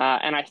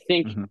 And I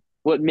think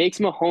what makes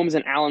Mahomes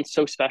and Allen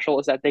so special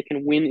is that they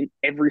can win in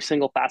every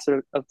single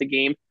facet of the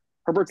game.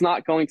 Herbert's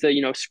not going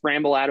to,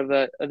 scramble out of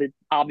an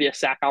obvious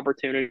sack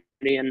opportunity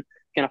and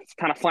kind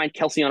of find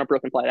Kelsey on a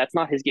broken play. That's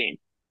not his game.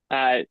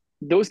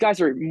 Those guys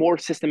are more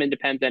system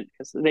independent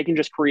because they can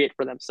just create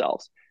for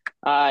themselves.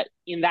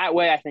 In that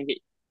way, I think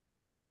it's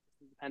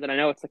independent. I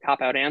know it's the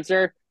cop-out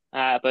answer,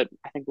 but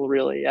I think we'll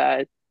really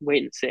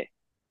wait and see.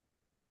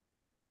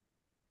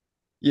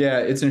 Yeah,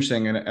 it's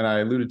interesting, and I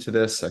alluded to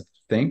this, I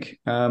think,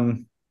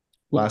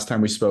 last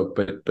time we spoke,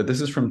 but this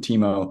is from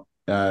Timo.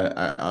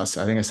 I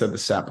think I said the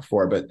stat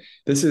before, but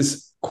this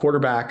is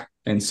quarterback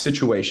and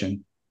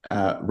situation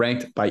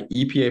ranked by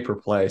EPA per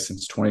play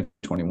since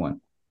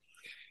 2021.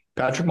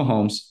 Patrick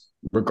Mahomes,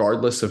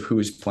 regardless of who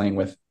he's playing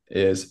with,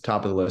 is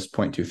top of the list,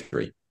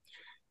 0.23.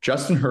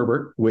 Justin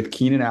Herbert, with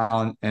Keenan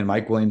Allen and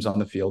Mike Williams on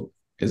the field,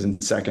 is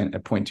in second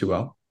at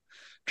 0.20.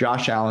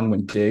 Josh Allen,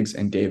 when Diggs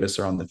and Davis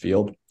are on the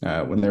field,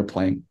 when they're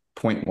playing,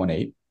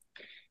 0.18.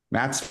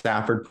 Matt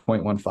Stafford,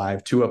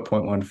 0.15. Tua,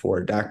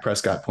 0.14. Dak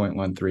Prescott,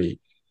 0.13.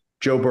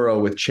 Joe Burrow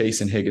with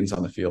Chase and Higgins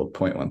on the field,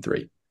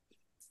 0.13.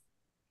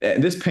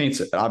 And this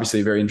paints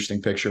obviously a very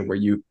interesting picture where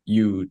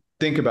you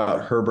think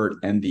about Herbert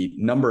and the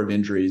number of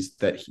injuries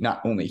that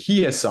not only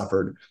he has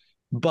suffered,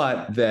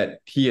 but that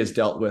he has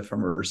dealt with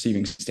from a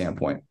receiving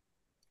standpoint.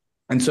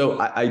 And so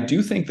I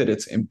do think that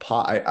it's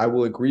I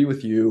will agree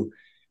with you,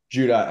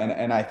 Judah,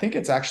 and I think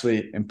it's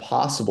actually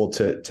impossible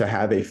to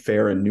have a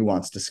fair and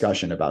nuanced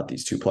discussion about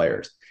these two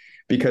players.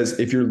 Because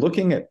if you're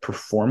looking at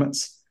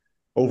performance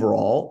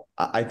overall,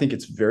 I think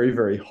it's very,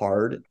 very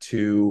hard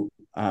to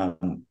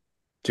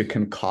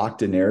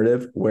concoct a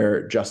narrative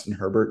where Justin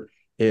Herbert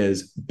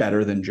is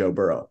better than Joe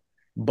Burrow.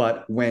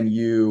 But when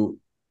you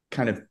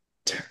kind of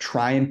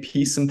try and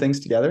piece some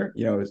things together,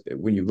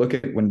 when you look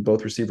at when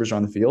both receivers are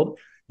on the field,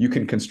 you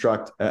can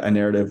construct a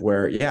narrative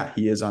where, yeah,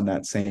 he is on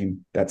that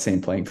same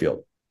playing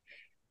field.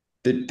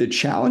 The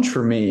challenge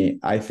for me,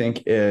 I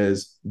think,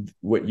 is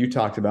what you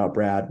talked about,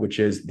 Brad, which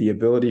is the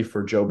ability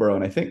for Joe Burrow.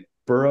 And I think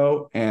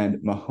Burrow and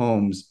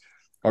Mahomes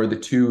are the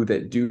two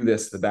that do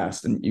this the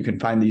best. And you can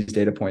find these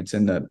data points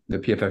in the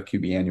PFF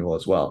QB annual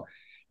as well.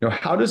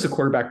 How does a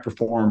quarterback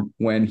perform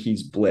when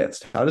he's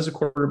blitzed? How does a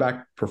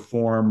quarterback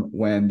perform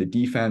when the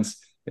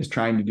defense is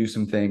trying to do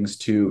some things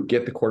to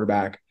get the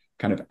quarterback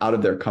kind of out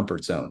of their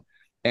comfort zone?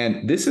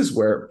 And this is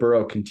where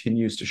Burrow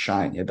continues to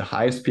shine. He had the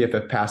highest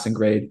PFF passing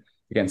grade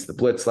against the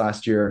blitz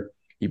last year.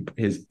 He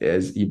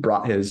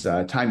brought his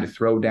time to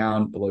throw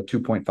down below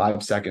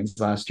 2.5 seconds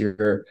last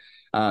year.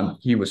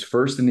 He was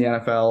first in the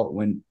NFL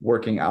when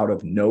working out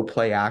of no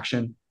play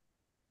action.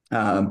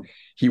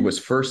 He was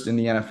first in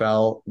the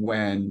NFL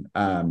when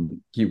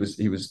he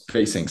was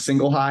facing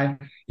single high.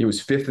 He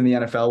was fifth in the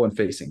NFL when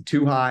facing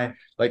two high.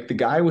 Like, the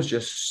guy was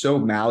just so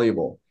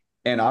malleable.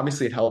 And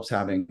obviously it helps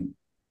having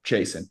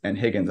Chase and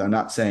Higgins. I'm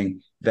not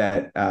saying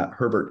that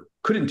Herbert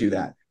couldn't do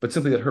that, but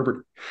simply that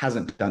Herbert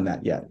hasn't done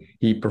that yet.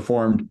 He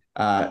performed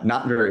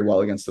not very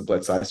well against the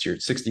blitz last year,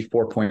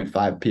 64.5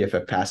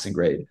 PFF passing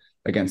grade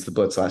against the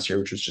blitz last year,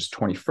 which was just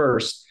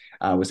 21st,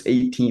 was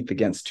 18th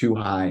against too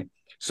high.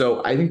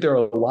 So I think there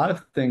are a lot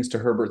of things to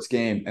Herbert's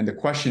game. And the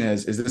question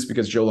is this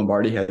because Joe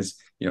Lombardi has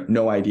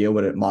no idea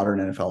what a modern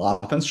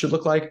NFL offense should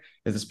look like?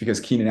 Is this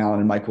because Keenan Allen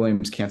and Mike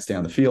Williams can't stay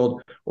on the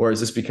field? Or is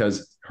this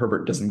because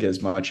Herbert doesn't get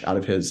as much out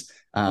of his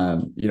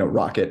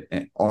rocket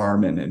and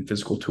arm and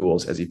physical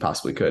tools as he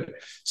possibly could?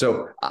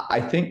 So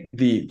I think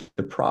the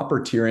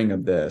proper tiering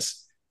of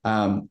this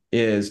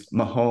is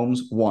Mahomes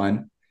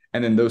 1,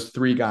 and then those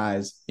three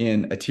guys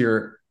in a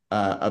tier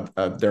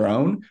of their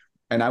own.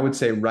 And I would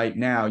say right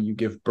now you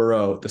give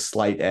Burrow the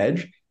slight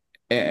edge,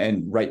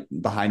 and right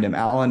behind him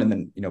Allen, and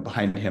then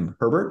behind him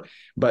Herbert.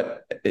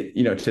 But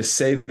to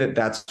say that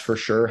that's for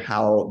sure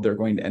how they're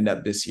going to end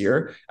up this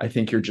year, I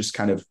think you're just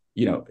kind of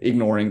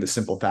ignoring the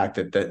simple fact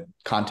that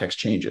context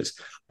changes.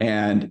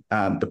 And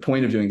the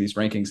point of doing these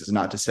rankings is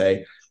not to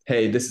say,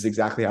 hey, this is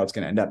exactly how it's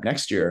going to end up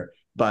next year,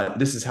 but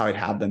this is how I'd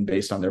have them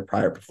based on their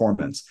prior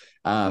performance.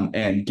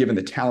 And given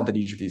the talent that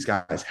each of these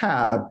guys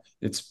have,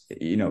 it's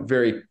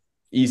very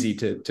easy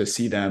to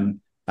see them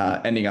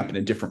ending up in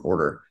a different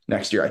order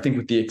next year. I think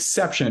with the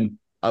exception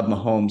of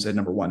Mahomes at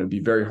number 1, it would be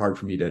very hard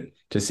for me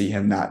to see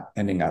him not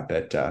ending up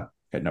at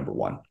number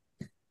 1.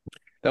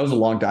 That was a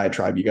long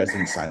diatribe. You guys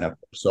didn't sign up,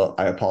 so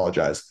I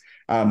apologize.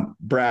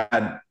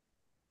 Brad,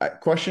 a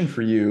question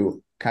for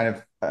you kind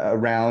of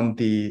around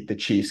the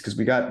Chiefs, because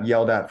we got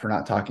yelled at for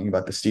not talking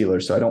about the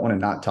Steelers, so I don't want to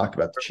not talk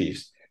about the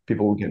Chiefs.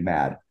 People will get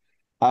mad.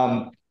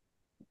 How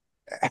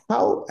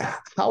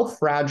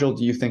fragile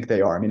do you think they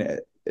are? I mean,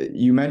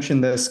 you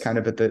mentioned this kind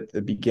of at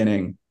the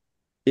beginning.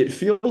 It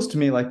feels to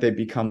me like they've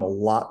become a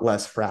lot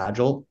less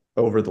fragile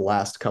over the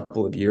last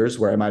couple of years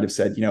where I might have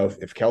said,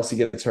 if Kelsey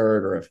gets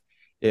hurt or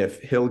if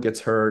Hill gets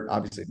hurt,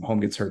 obviously if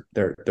Mahomes gets hurt,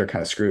 they're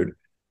kind of screwed.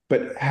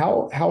 But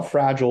how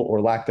fragile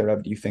or lack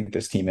thereof do you think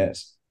this team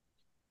is?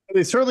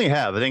 They certainly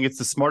have. I think it's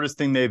the smartest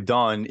thing they've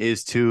done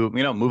is to,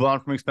 move on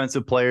from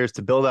expensive players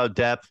to build out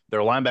depth. Their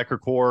linebacker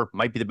core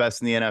might be the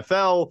best in the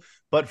NFL.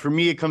 But for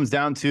me, it comes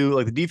down to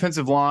like the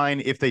defensive line.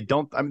 If they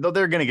don't,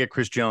 they're going to get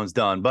Chris Jones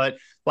done. But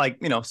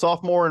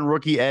sophomore and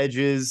rookie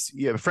edges,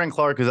 Frank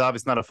Clark is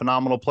obviously not a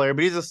phenomenal player,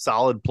 but he's a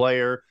solid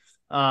player.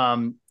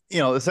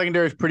 The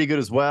secondary is pretty good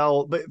as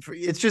well. But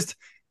it's just,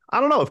 I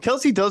don't know if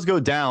Kelsey does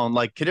go down,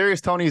 like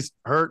Kadarius Toney's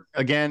hurt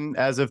again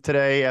as of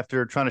today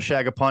after trying to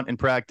shag a punt in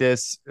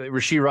practice.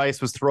 Rashee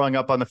Rice was throwing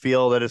up on the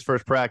field at his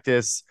first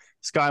practice.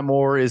 Sky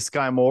Moore is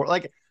Sky Moore.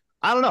 Like,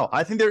 I don't know.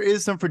 I think there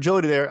is some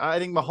fragility there. I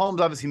think Mahomes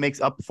obviously makes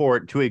up for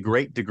it to a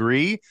great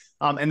degree.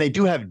 And they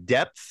do have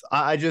depth.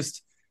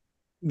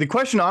 The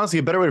question, honestly,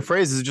 a better way to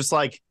phrase is just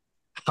like,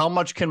 how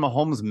much can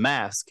Mahomes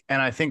mask?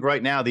 And I think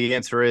right now the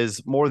answer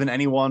is more than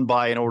anyone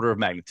by an order of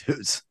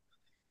magnitudes.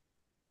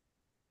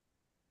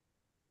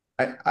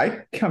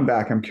 I come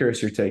back. I'm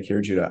curious your take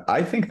here, Judah.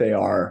 I think they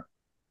are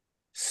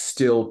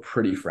still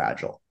pretty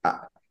fragile.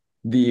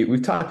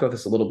 We've talked about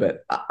this a little bit.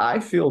 I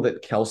feel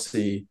that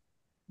Kelsey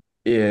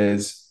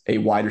is a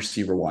wide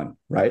receiver one,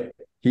 right?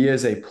 He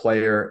is a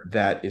player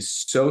that is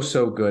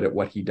so good at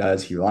what he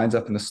does. He lines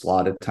up in the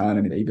slot a ton.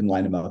 I mean, they even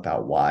line him up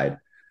out wide.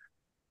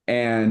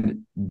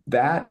 And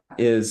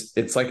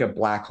it's like a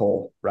black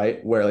hole,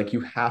 right? Where like you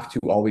have to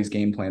always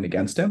game plan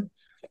against him.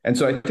 And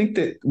so I think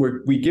that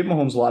we give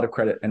Mahomes a lot of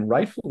credit, and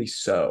rightfully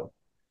so.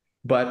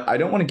 But I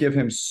don't want to give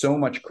him so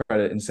much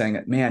credit in saying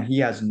that, man, he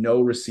has no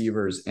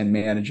receivers and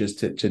manages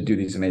to do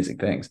these amazing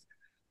things.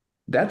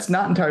 That's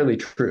not entirely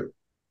true.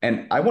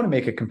 And I want to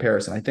make a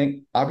comparison. I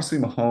think obviously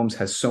Mahomes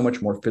has so much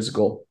more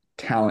physical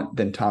talent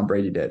than Tom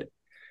Brady did.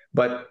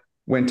 But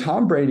when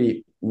Tom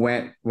Brady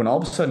when all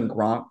of a sudden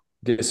Gronk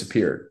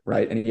disappeared,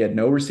 right? And he had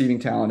no receiving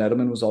talent.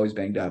 Edelman was always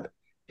banged up.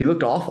 He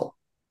looked awful.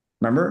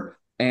 Remember?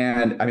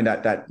 And I mean,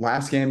 that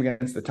last game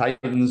against the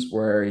Titans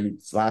where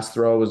his last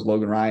throw was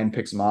Logan Ryan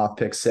picks him off,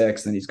 pick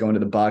six, and he's going to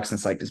the Bucs. And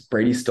it's like, does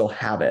Brady still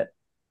have it?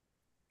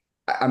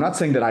 I'm not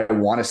saying that I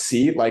want to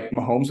see like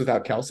Mahomes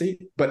without Kelsey,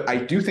 but I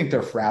do think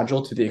they're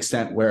fragile to the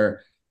extent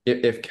where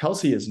if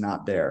Kelsey is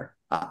not there,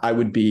 I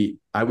would be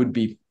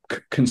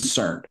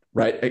concerned,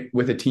 right?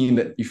 With a team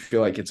that you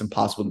feel like it's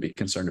impossible to be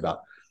concerned about.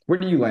 Where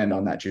do you land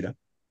on that, Judah?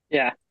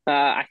 Yeah,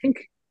 I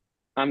think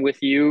I'm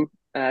with you,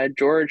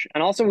 George.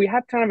 And also, we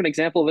had kind of an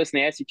example of this in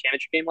the AFC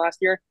Championship game last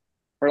year,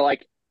 where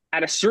like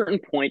at a certain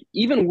point,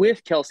 even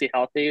with Kelsey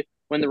healthy,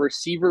 when the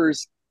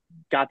receivers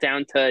got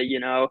down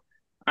to,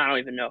 I don't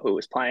even know who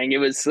was playing. It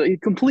was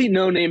complete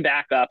no-name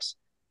backups.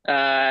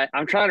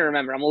 I'm trying to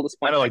remember. I'm a little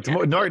disappointed. I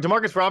know, like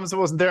Demarcus Robinson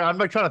wasn't there. I'm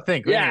like trying to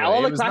think. Yeah, anyway,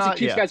 all the classic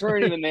Chiefs guys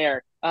weren't even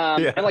there.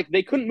 And like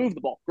they couldn't move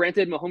the ball.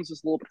 Granted, Mahomes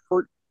was a little bit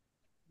hurt.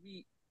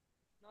 He's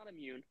not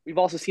immune. We've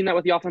also seen that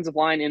with the offensive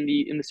line in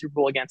the Super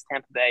Bowl against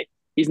Tampa Bay.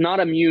 He's not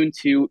immune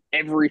to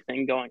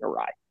everything going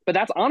awry. But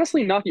that's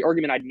honestly not the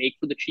argument I'd make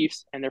for the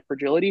Chiefs and their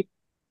fragility.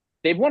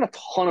 They've won a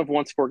ton of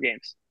one-score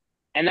games.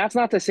 And that's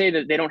not to say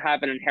that they don't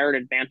have an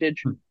inherent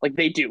advantage. Like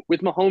they do.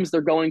 With Mahomes,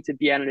 they're going to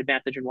be at an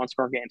advantage in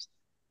one-score games.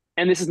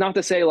 And this is not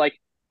to say like,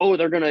 oh,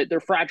 they're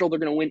fragile, they're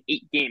going to win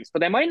 8 games. But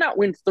they might not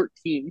win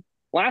 13.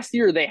 Last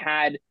year, they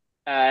had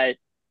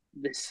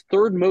this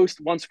third most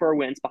one-score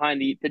wins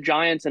behind the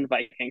Giants and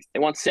Vikings.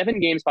 They won 7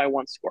 games by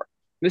 1 score.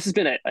 This has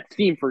been a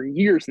theme for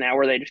years now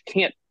where they just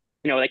can't,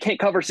 they can't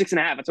cover 6.5.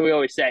 That's what we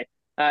always say.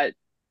 Let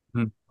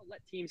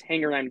teams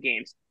hang around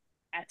games.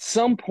 At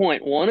some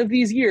point, one of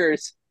these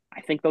years,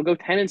 I think they'll go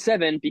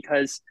 10-7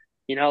 because,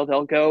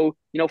 they'll go,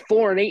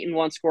 4-8 in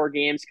one-score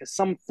games because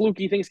some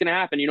fluky thing's going to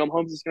happen.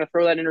 Mahomes is going to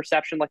throw that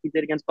interception like he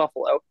did against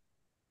Buffalo.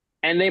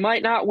 And they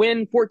might not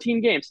win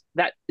 14 games.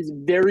 That is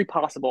very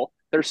possible.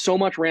 There's so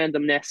much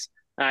randomness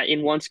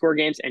in one-score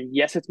games. And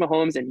yes, it's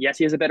Mahomes. And yes,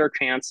 he has a better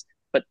chance.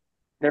 But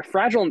they're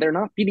fragile and they're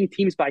not beating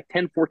teams by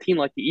 10-14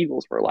 like the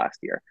Eagles were last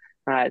year.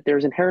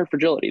 There's inherent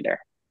fragility there.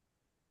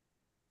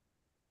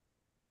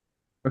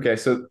 Okay,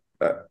 so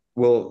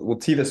we'll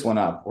tee this one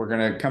up. We're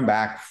going to come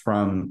back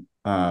from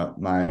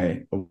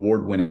my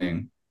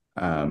award-winning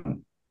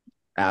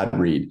ad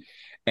read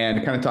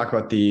and kind of talk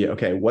about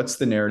what's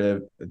the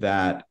narrative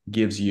that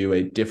gives you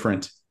a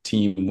different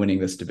team winning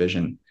this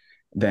division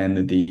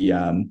than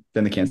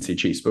the Kansas City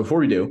Chiefs. But before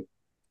we do,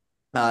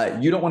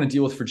 you don't want to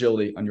deal with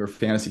fragility on your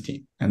fantasy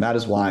team, and that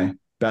is why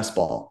Best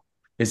Ball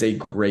is a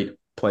great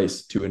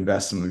place to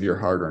invest some of your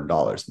hard-earned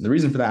dollars. And the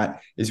reason for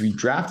that is we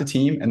draft a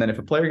team, and then if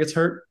a player gets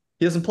hurt,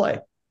 he doesn't play.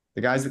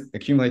 The guys that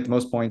accumulate the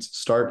most points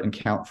start and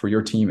count for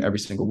your team every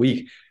single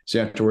week. So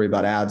you don't have to worry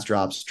about ads,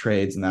 drops,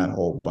 trades, and that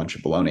whole bunch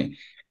of baloney.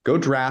 Go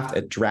draft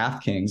at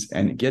DraftKings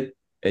and get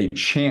a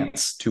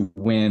chance to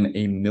win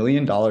 $1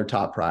 million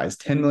top prize.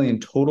 $10 million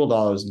total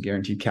dollars in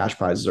guaranteed cash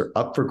prizes are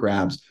up for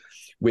grabs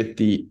with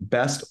the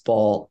Best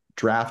Ball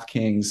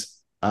DraftKings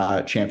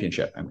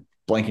Championship. I'm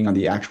blanking on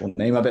the actual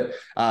name of it,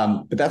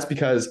 but that's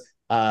because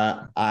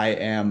I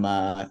am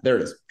there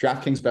it is.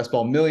 DraftKings Best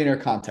Ball Millionaire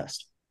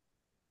Contest.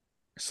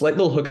 Slight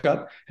little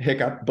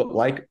hiccup, but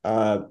like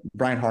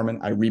Brian Harman,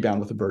 I rebound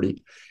with a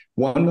birdie.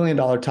 $1 million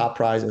top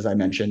prize, as I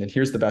mentioned. And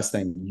here's the best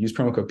thing. Use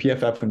promo code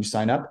PFF when you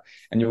sign up,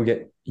 and you'll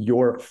get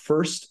your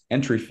first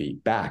entry fee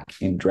back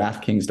in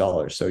DraftKings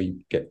dollars. So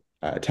you get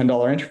a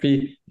 $10 entry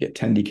fee, you get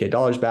 10 DK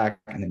dollars back,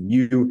 and then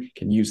you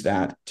can use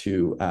that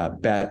to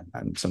bet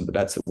on some of the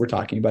bets that we're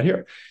talking about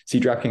here.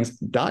 See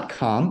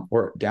DraftKings.com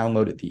or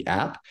download the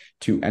app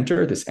to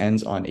enter. This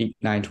ends on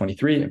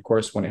 8/9/23. Of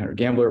course,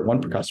 1-800-GAMBLER,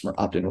 one per customer,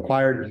 opt-in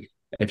required.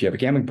 If you have a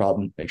gambling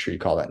problem, make sure you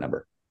call that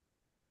number.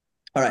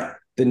 All right.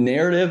 The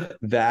narrative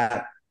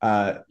that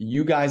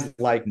you guys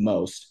like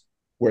most,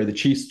 where the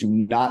Chiefs do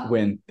not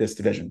win this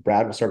division.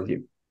 Brad, we'll start with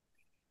you.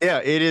 Yeah,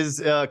 it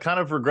is kind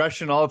of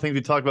regression, all the things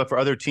we talked about for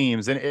other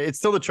teams. And it's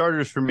still the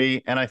Chargers for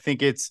me. And I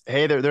think it's,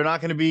 hey, they're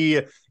not going to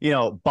be,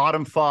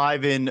 bottom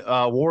 5 in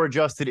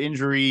war-adjusted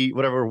injury,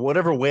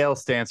 whatever whale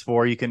stands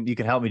for. You can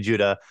help me,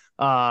 Judah.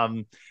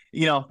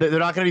 They're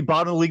not going to be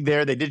bottom of the league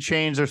there. They did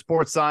change their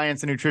sports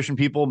science and nutrition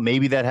people.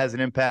 Maybe that has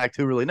an impact.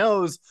 Who really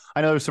knows?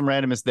 I know there's some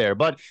randomness there.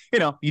 But,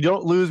 you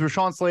don't lose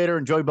Rashawn Slater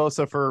and Joey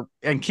Bosa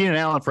and Keenan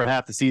Allen for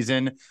half the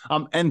season.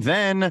 And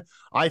then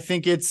I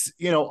think it's,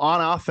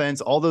 on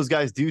offense, all those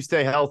guys do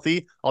stay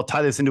healthy. I'll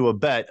tie this into a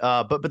bet.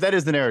 But that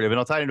is the narrative, and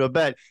I'll tie it into a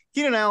bet.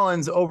 Keenan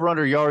Allen's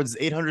over-under yards,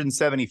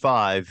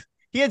 875.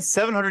 He had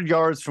 700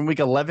 yards from week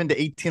 11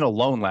 to 18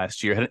 alone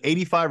last year, had an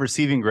 85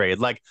 receiving grade.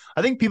 Like,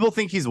 I think people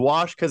think he's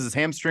washed because his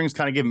hamstrings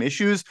kind of give him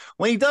issues.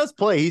 When he does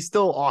play, he's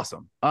still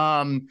awesome.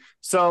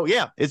 So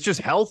yeah, it's just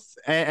health.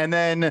 And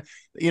then,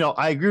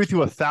 I agree with you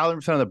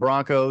 1,000% of the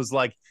Broncos.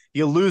 Like,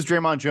 you lose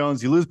Draymond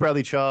Jones, you lose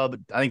Bradley Chubb.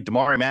 I think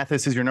Damari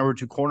Mathis is your number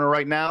 2 corner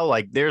right now.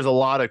 Like, there's a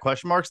lot of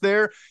question marks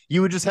there.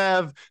 You would just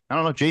have,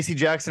 J.C.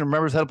 Jackson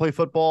remembers how to play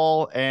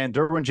football, and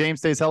Derwin James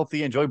stays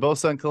healthy, and Joey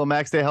Bosa and Khalil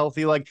Mack stay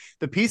healthy. Like,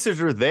 the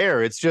pieces are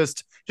there. It's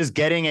just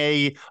getting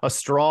a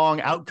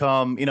strong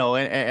outcome, in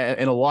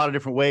a lot of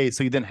different ways.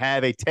 So you then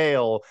have a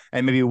tail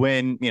and maybe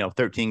win,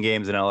 13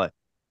 games in LA.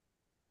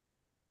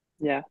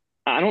 Yeah,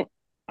 I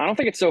don't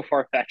think it's so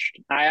far-fetched.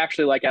 I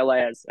actually like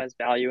LA as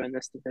value in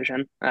this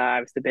division. I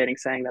was debating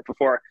saying that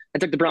before I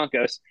took the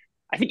Broncos.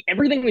 I think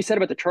everything we said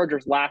about the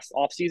Chargers last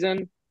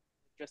offseason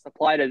just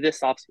apply to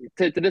this offseason,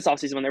 to this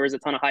offseason when there was a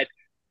ton of hype.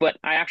 But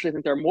I actually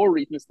think there are more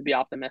reasons to be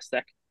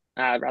optimistic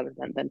rather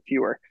than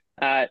fewer.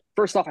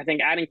 First off, I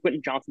think adding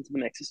Quentin Johnson to the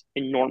mix is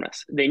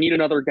enormous. They need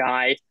another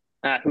guy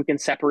who can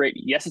separate.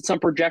 Yes, it's some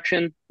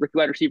projection. Rookie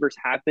wide receivers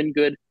have been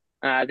good.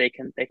 They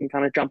can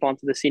kind of jump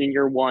onto the scene in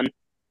year one.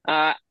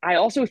 I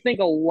also think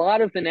a lot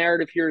of the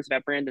narrative here is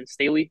about Brandon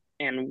Staley,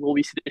 and will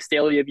we see the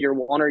Staley of year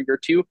 1 or year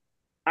 2?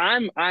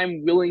 I'm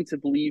willing to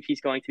believe he's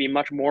going to be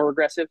much more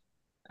aggressive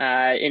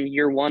in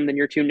year 1 than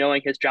year 2,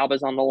 knowing his job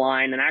is on the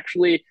line. And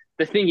actually,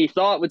 the thing he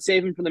thought would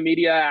save him from the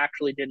media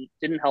actually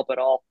didn't help at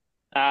all.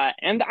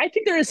 And I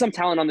think there is some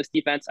talent on this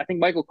defense. I think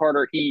Michael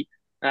Carter, he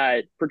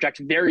projects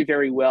very,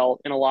 very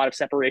well in a lot of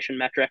separation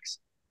metrics,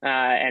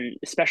 and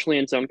especially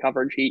in zone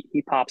coverage,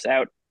 he pops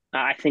out.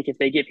 I think if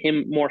they give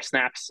him more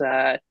snaps,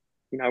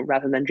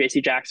 rather than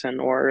J.C. Jackson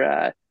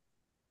or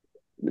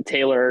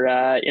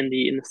Taylor in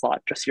the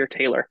slot, just your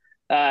Taylor,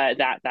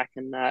 that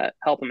can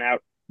help him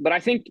out. But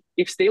I think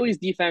if Staley's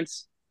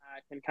defense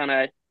can kind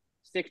of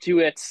stick to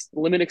its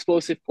limit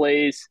explosive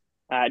plays,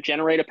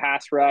 generate a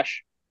pass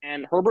rush,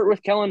 and Herbert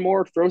with Kellen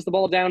Moore throws the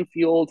ball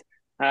downfield,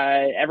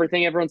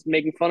 everything everyone's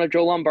making fun of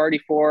Joe Lombardi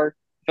for,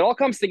 if it all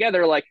comes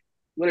together, like,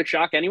 would it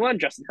shock anyone?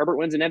 Justin Herbert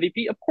wins an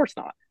MVP? Of course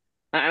not.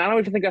 And I don't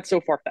even think that's so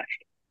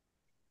far-fetched.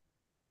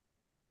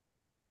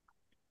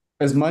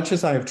 As much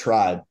as I have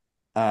tried,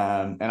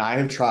 and I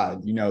have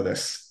tried,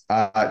 this,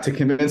 to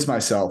convince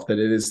myself that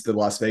it is the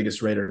Las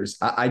Vegas Raiders,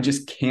 I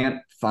just can't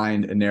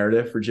find a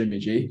narrative for Jimmy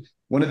G.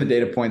 One of the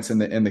data points in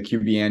the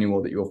QB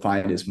annual that you'll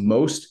find is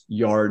most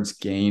yards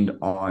gained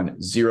on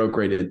 0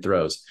 graded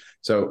throws.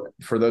 So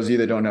for those of you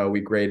that don't know,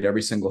 we grade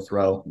every single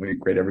throw. We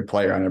grade every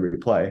player on every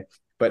play.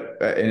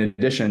 But in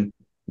addition,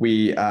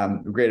 we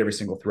grade every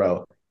single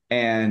throw.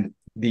 And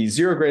the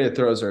 0 graded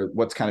throws are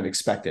what's kind of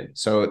expected.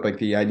 So like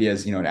the idea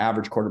is, an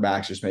average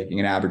quarterback's just making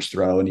an average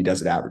throw and he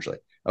does it averagely.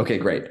 Okay,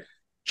 great.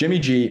 Jimmy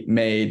G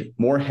made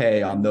more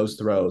hay on those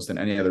throws than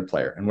any other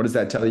player. And what does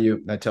that tell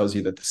you? That tells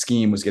you that the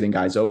scheme was getting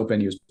guys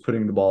open. He was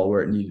putting the ball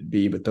where it needed to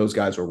be, but those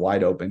guys were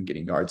wide open,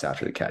 getting yards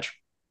after the catch.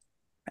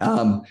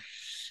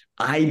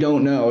 I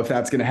don't know if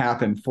that's going to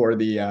happen for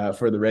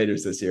the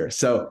Raiders this year.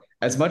 So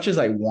as much as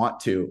I want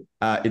to,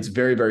 it's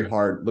very, very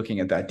hard looking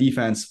at that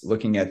defense,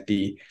 looking at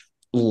the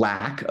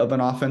lack of an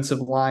offensive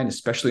line,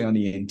 especially on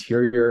the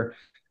interior,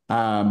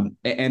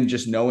 and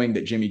just knowing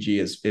that Jimmy G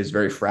is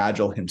very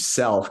fragile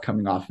himself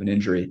coming off an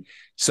injury.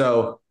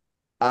 So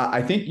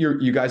I think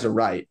you guys are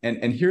right.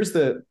 And here's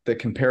the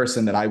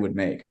comparison that I would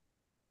make.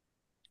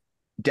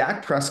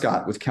 Dak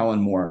Prescott with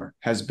Kellen Moore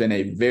has been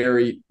a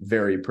very,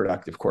 very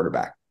productive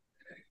quarterback.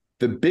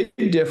 The big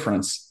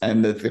difference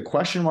and the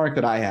question mark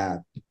that I have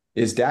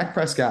is Dak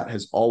Prescott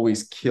has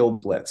always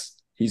killed blitz.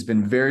 He's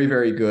been very,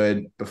 very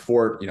good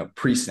before,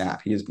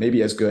 pre-snap. He is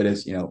maybe as good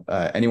as,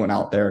 anyone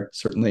out there,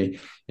 certainly,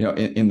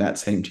 in that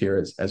same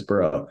tier as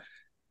Burrow.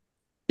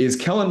 Is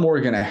Kellen Moore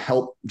going to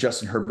help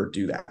Justin Herbert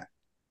do that?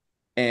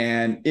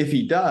 And if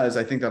he does,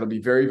 I think that'll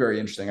be very, very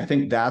interesting. I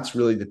think that's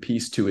really the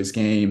piece to his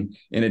game,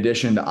 in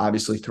addition to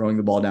obviously throwing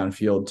the ball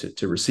downfield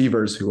to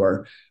receivers who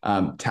are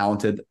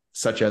talented,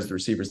 such as the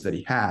receivers that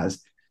he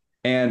has.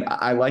 And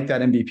I like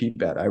that MVP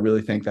bet. I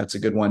really think that's a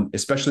good one,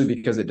 especially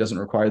because it doesn't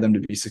require them to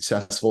be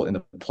successful in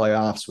the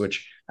playoffs,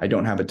 which I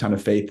don't have a ton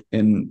of faith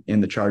in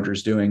the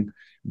Chargers doing.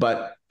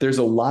 But there's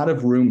a lot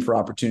of room for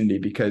opportunity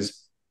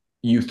because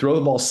you throw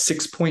the ball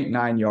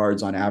 6.9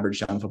 yards on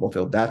average down the football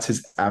field. That's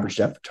his average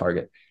depth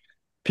target.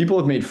 People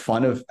have made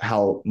fun of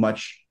how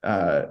much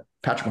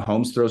Patrick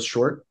Mahomes throws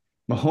short.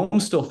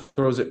 Mahomes still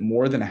throws it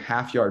more than a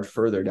half yard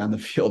further down the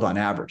field on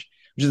average,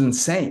 which is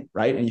insane,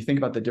 right? And you think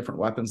about the different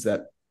weapons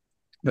that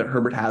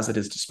Herbert has at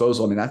his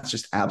disposal. I mean, that's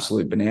just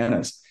absolute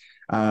bananas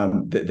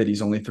that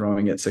he's only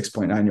throwing at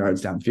 6.9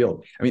 yards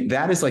downfield. I mean,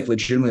 that is like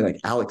legitimately like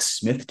Alex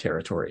Smith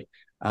territory,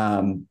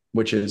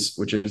 which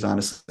is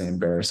honestly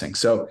embarrassing.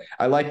 So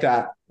I like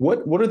that.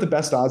 What are the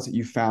best odds that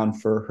you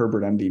found for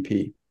Herbert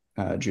MVP,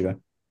 Judah?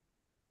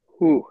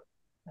 Ooh,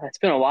 it's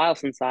been a while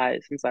since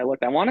I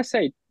looked. I want to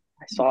say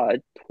I saw a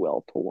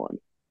 12-1.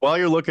 While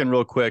you're looking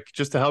real quick,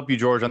 just to help you,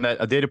 George, on that,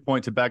 a data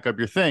point to back up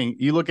your thing,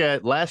 you look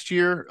at last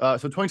year, so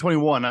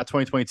 2021, not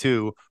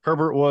 2022,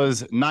 Herbert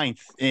was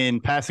 9th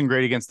in passing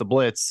grade against the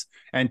blitz,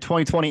 and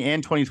 2020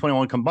 and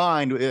 2021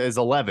 combined is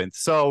 11th.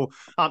 So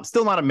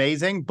still not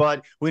amazing,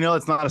 but we know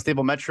it's not a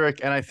stable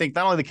metric. And I think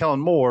not only the Kellen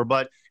Moore,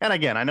 and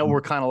again, I know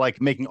we're kind of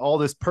like making all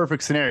this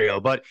perfect scenario,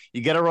 but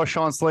you get a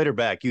Rashawn Slater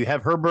back. You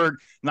have Herbert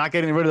not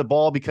getting rid of the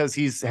ball because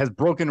has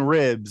broken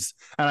ribs.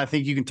 And I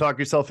think you can talk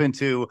yourself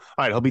into, all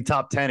right, he'll be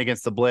top 10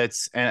 against the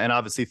blitz and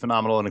obviously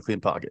phenomenal in a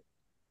clean pocket.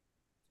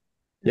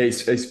 Yeah,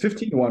 he's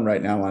 15-1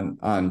 right now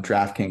on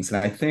DraftKings.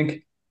 And I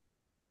think,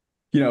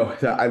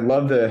 I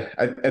love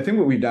I think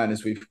what we've done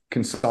is we've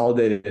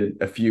consolidated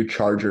a few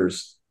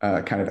Chargers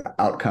kind of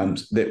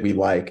outcomes that we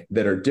like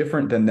that are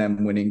different than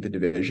them winning the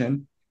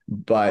division.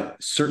 But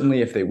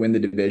certainly if they win the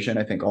division,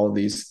 I think all of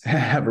these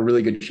have a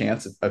really good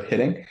chance of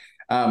hitting.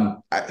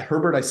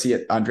 Herbert, I see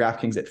it on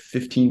DraftKings at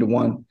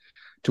 15-1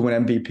 to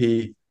win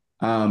MVP.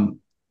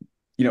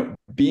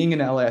 Being in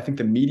LA, I think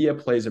the media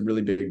plays a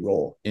really big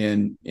role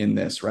in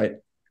this, right?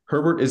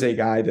 Herbert is a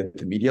guy that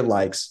the media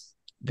likes.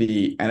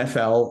 The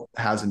NFL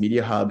has a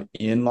media hub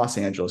in Los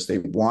Angeles. They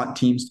want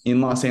teams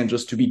in Los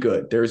Angeles to be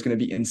good. There's going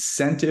to be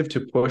incentive to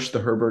push the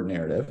Herbert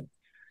narrative.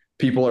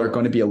 People are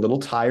going to be a little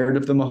tired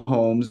of the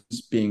Mahomes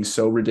being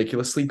so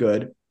ridiculously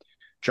good.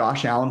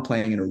 Josh Allen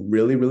playing in a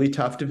really, really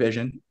tough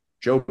division.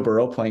 Joe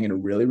Burrow playing in a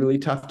really, really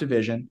tough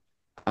division.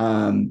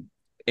 And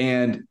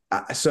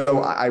so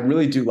I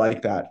really do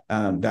like that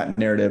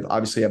narrative.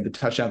 Obviously, you have the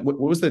touchdown. What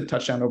was the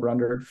touchdown over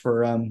under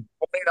for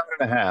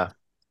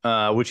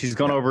 9.5, which he's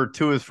gone over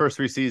 2 of his first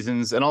 3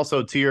 seasons. And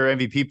also to your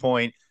MVP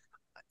point,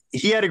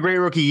 he had a great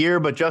rookie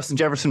year, but Justin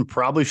Jefferson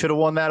probably should have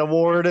won that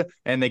award,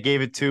 and they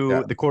gave it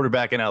to the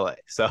quarterback in LA.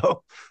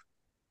 So,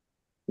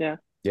 yeah.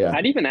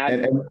 I'd even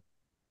add.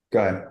 Go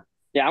ahead.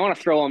 Yeah, I want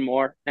to throw on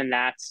more, and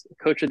that's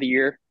Coach of the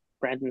Year,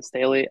 Brandon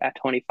Staley at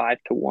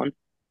 25-1.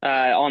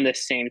 On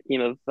this same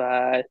theme of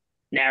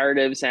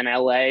narratives and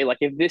LA. Like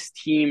if this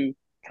team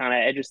kind of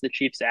edges the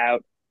Chiefs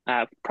out,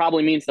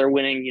 probably means they're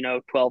winning,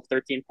 12,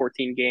 13,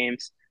 14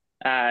 games,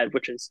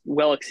 which is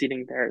well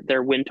exceeding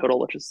their win total,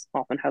 which is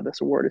often how this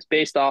award is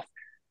based off.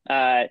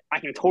 I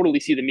can totally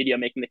see the media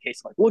making the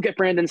case like, look at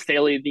Brandon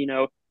Staley,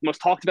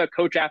 most talked about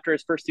coach after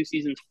his first 2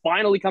 seasons,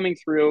 finally coming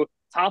through,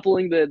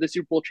 toppling the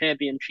Super Bowl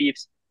champion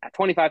Chiefs at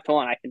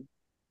 25-1. I can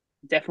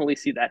definitely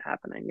see that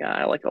happening.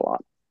 I like it a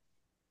lot.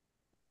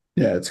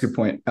 Yeah, that's a good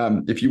point.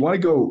 If you want to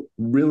go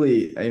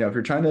really, if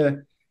you're trying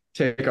to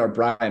take our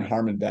Brian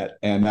Harman bet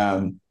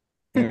and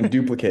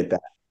duplicate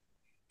that,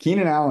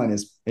 Keenan Allen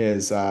is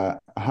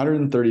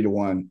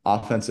 130-1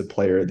 offensive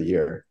player of the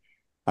year,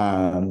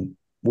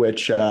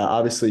 which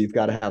obviously you've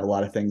got to have a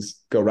lot of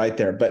things go right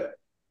there. But,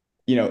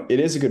 it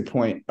is a good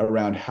point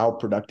around how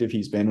productive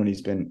he's been when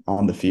he's been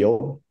on the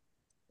field.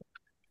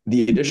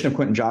 The addition of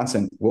Quentin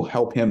Johnson will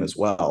help him as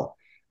well.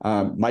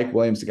 Mike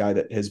Williams, the guy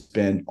that has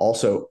been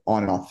also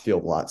on and off the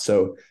field a lot.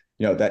 So,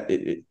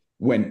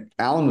 when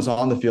Allen was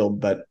on the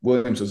field, but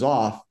Williams was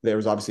off, there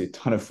was obviously a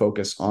ton of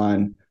focus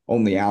on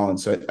only Allen.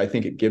 So I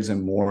think it gives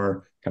him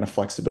more kind of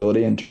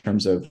flexibility in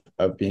terms of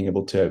being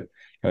able to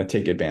kind of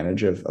take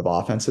advantage of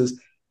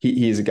offenses.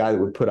 He's a guy that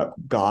would put up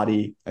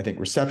gaudy, I think,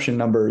 reception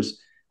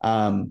numbers.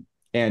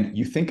 And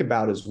you think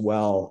about as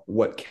well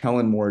what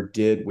Kellen Moore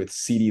did with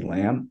CeeDee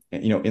Lamb,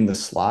 in the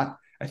slot.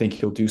 I think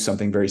he'll do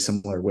something very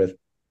similar with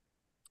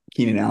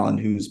Keenan Allen,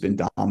 who's been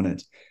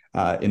dominant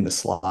in the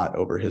slot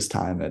over his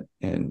time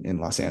in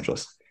Los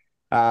Angeles.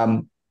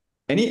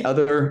 Any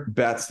other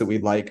bets that we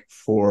like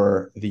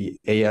for the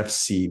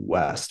AFC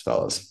West,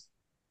 fellas?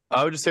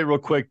 I would just say real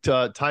quick,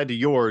 tied to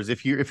yours,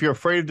 if you're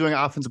afraid of doing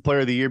offensive player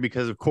of the year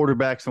because of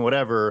quarterbacks and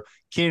whatever,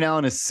 Keenan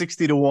Allen is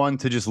 60-1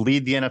 to just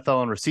lead the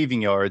NFL in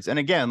receiving yards. And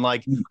again,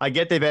 like I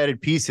get they've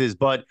added pieces,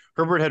 but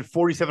Herbert had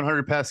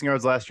 4,700 passing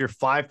yards last year,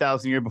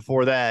 5,000 year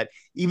before that.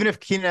 Even if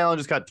Keenan Allen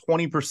just got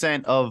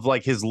 20% of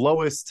like his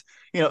lowest,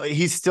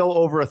 he's still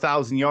over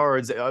 1,000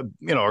 yards,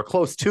 or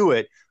close to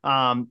it.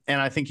 And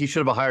I think he should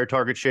have a higher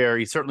target share.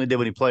 He certainly did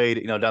when he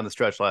played, down the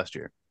stretch last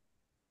year.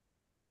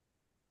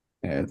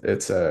 Yeah,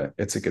 it's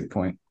a good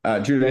point.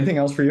 Jude, anything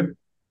else for you?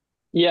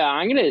 Yeah,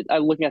 I'm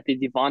looking at the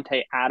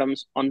Devontae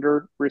Adams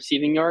under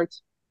receiving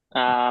yards.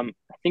 I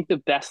think the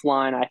best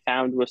line I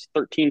found was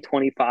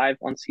 13.25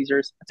 on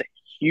Caesars. That's a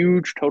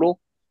huge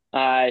total.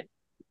 I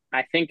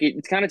think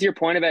it's kind of to your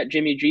point about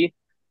Jimmy G,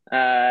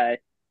 that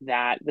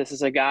this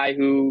is a guy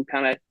who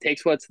kind of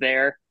takes what's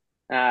there,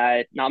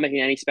 not making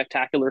any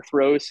spectacular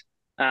throws,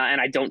 and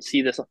I don't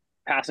see this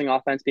passing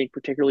offense being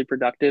particularly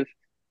productive.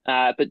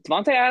 But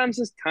Devontae Adams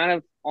is kind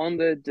of on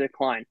the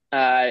decline,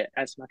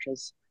 as much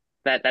as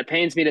that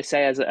pains me to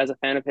say as a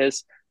fan of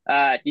his.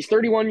 He's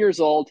 31 years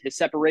old. His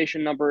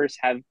separation numbers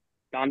have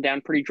gone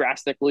down pretty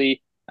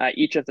drastically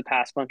each of the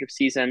past bunch of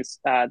seasons.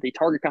 The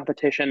target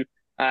competition,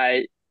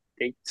 they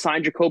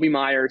signed Jacoby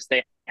Myers.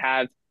 They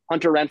have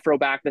Hunter Renfrow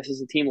back. This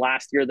is a team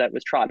last year that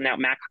was trotting out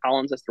Mac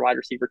Hollins as the wide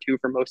receiver 2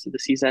 for most of the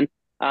season.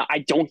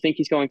 I don't think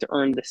he's going to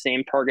earn the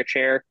same target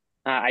share.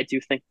 I do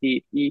think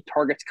the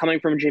targets coming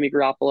from Jimmy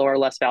Garoppolo are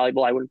less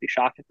valuable. I wouldn't be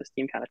shocked if this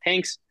team kind of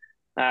tanks.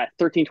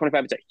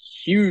 13.25 is a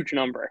huge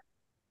number,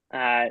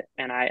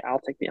 and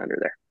I'll take the under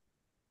there.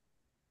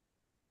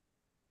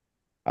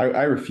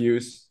 I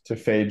refuse to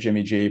fade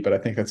Jimmy G, but I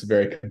think that's a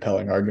very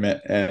compelling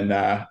argument, and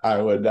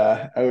I would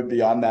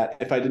be on that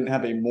if I didn't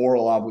have a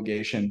moral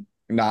obligation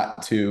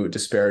not to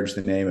disparage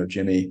the name of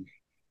Jimmy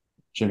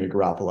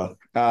Garoppolo.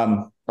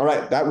 All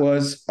right, that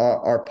was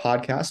our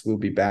podcast. We'll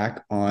be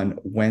back on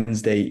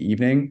Wednesday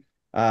evening.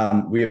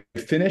 We have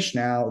finished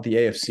now the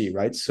AFC,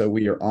 right? So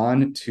we are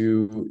on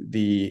to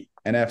the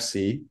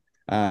NFC.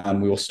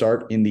 We will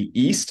start in the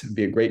East. It'd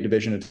be a great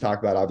division to talk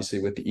about, obviously,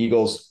 with the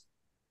Eagles,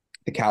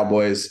 the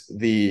Cowboys,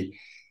 the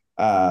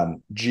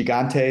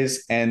Gigantes,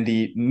 and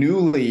the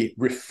newly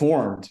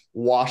reformed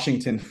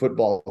Washington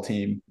football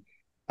team.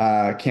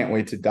 Can't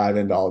wait to dive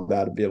into all of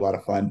that. It'd be a lot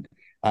of fun.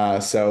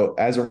 So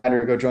as a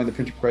reminder, go join the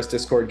Printing Press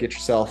Discord, get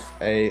yourself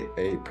a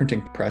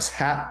Printing Press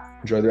hat,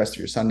 enjoy the rest of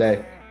your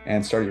Sunday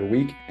and start your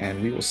week.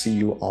 And we will see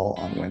you all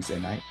on Wednesday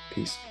night.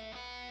 Peace.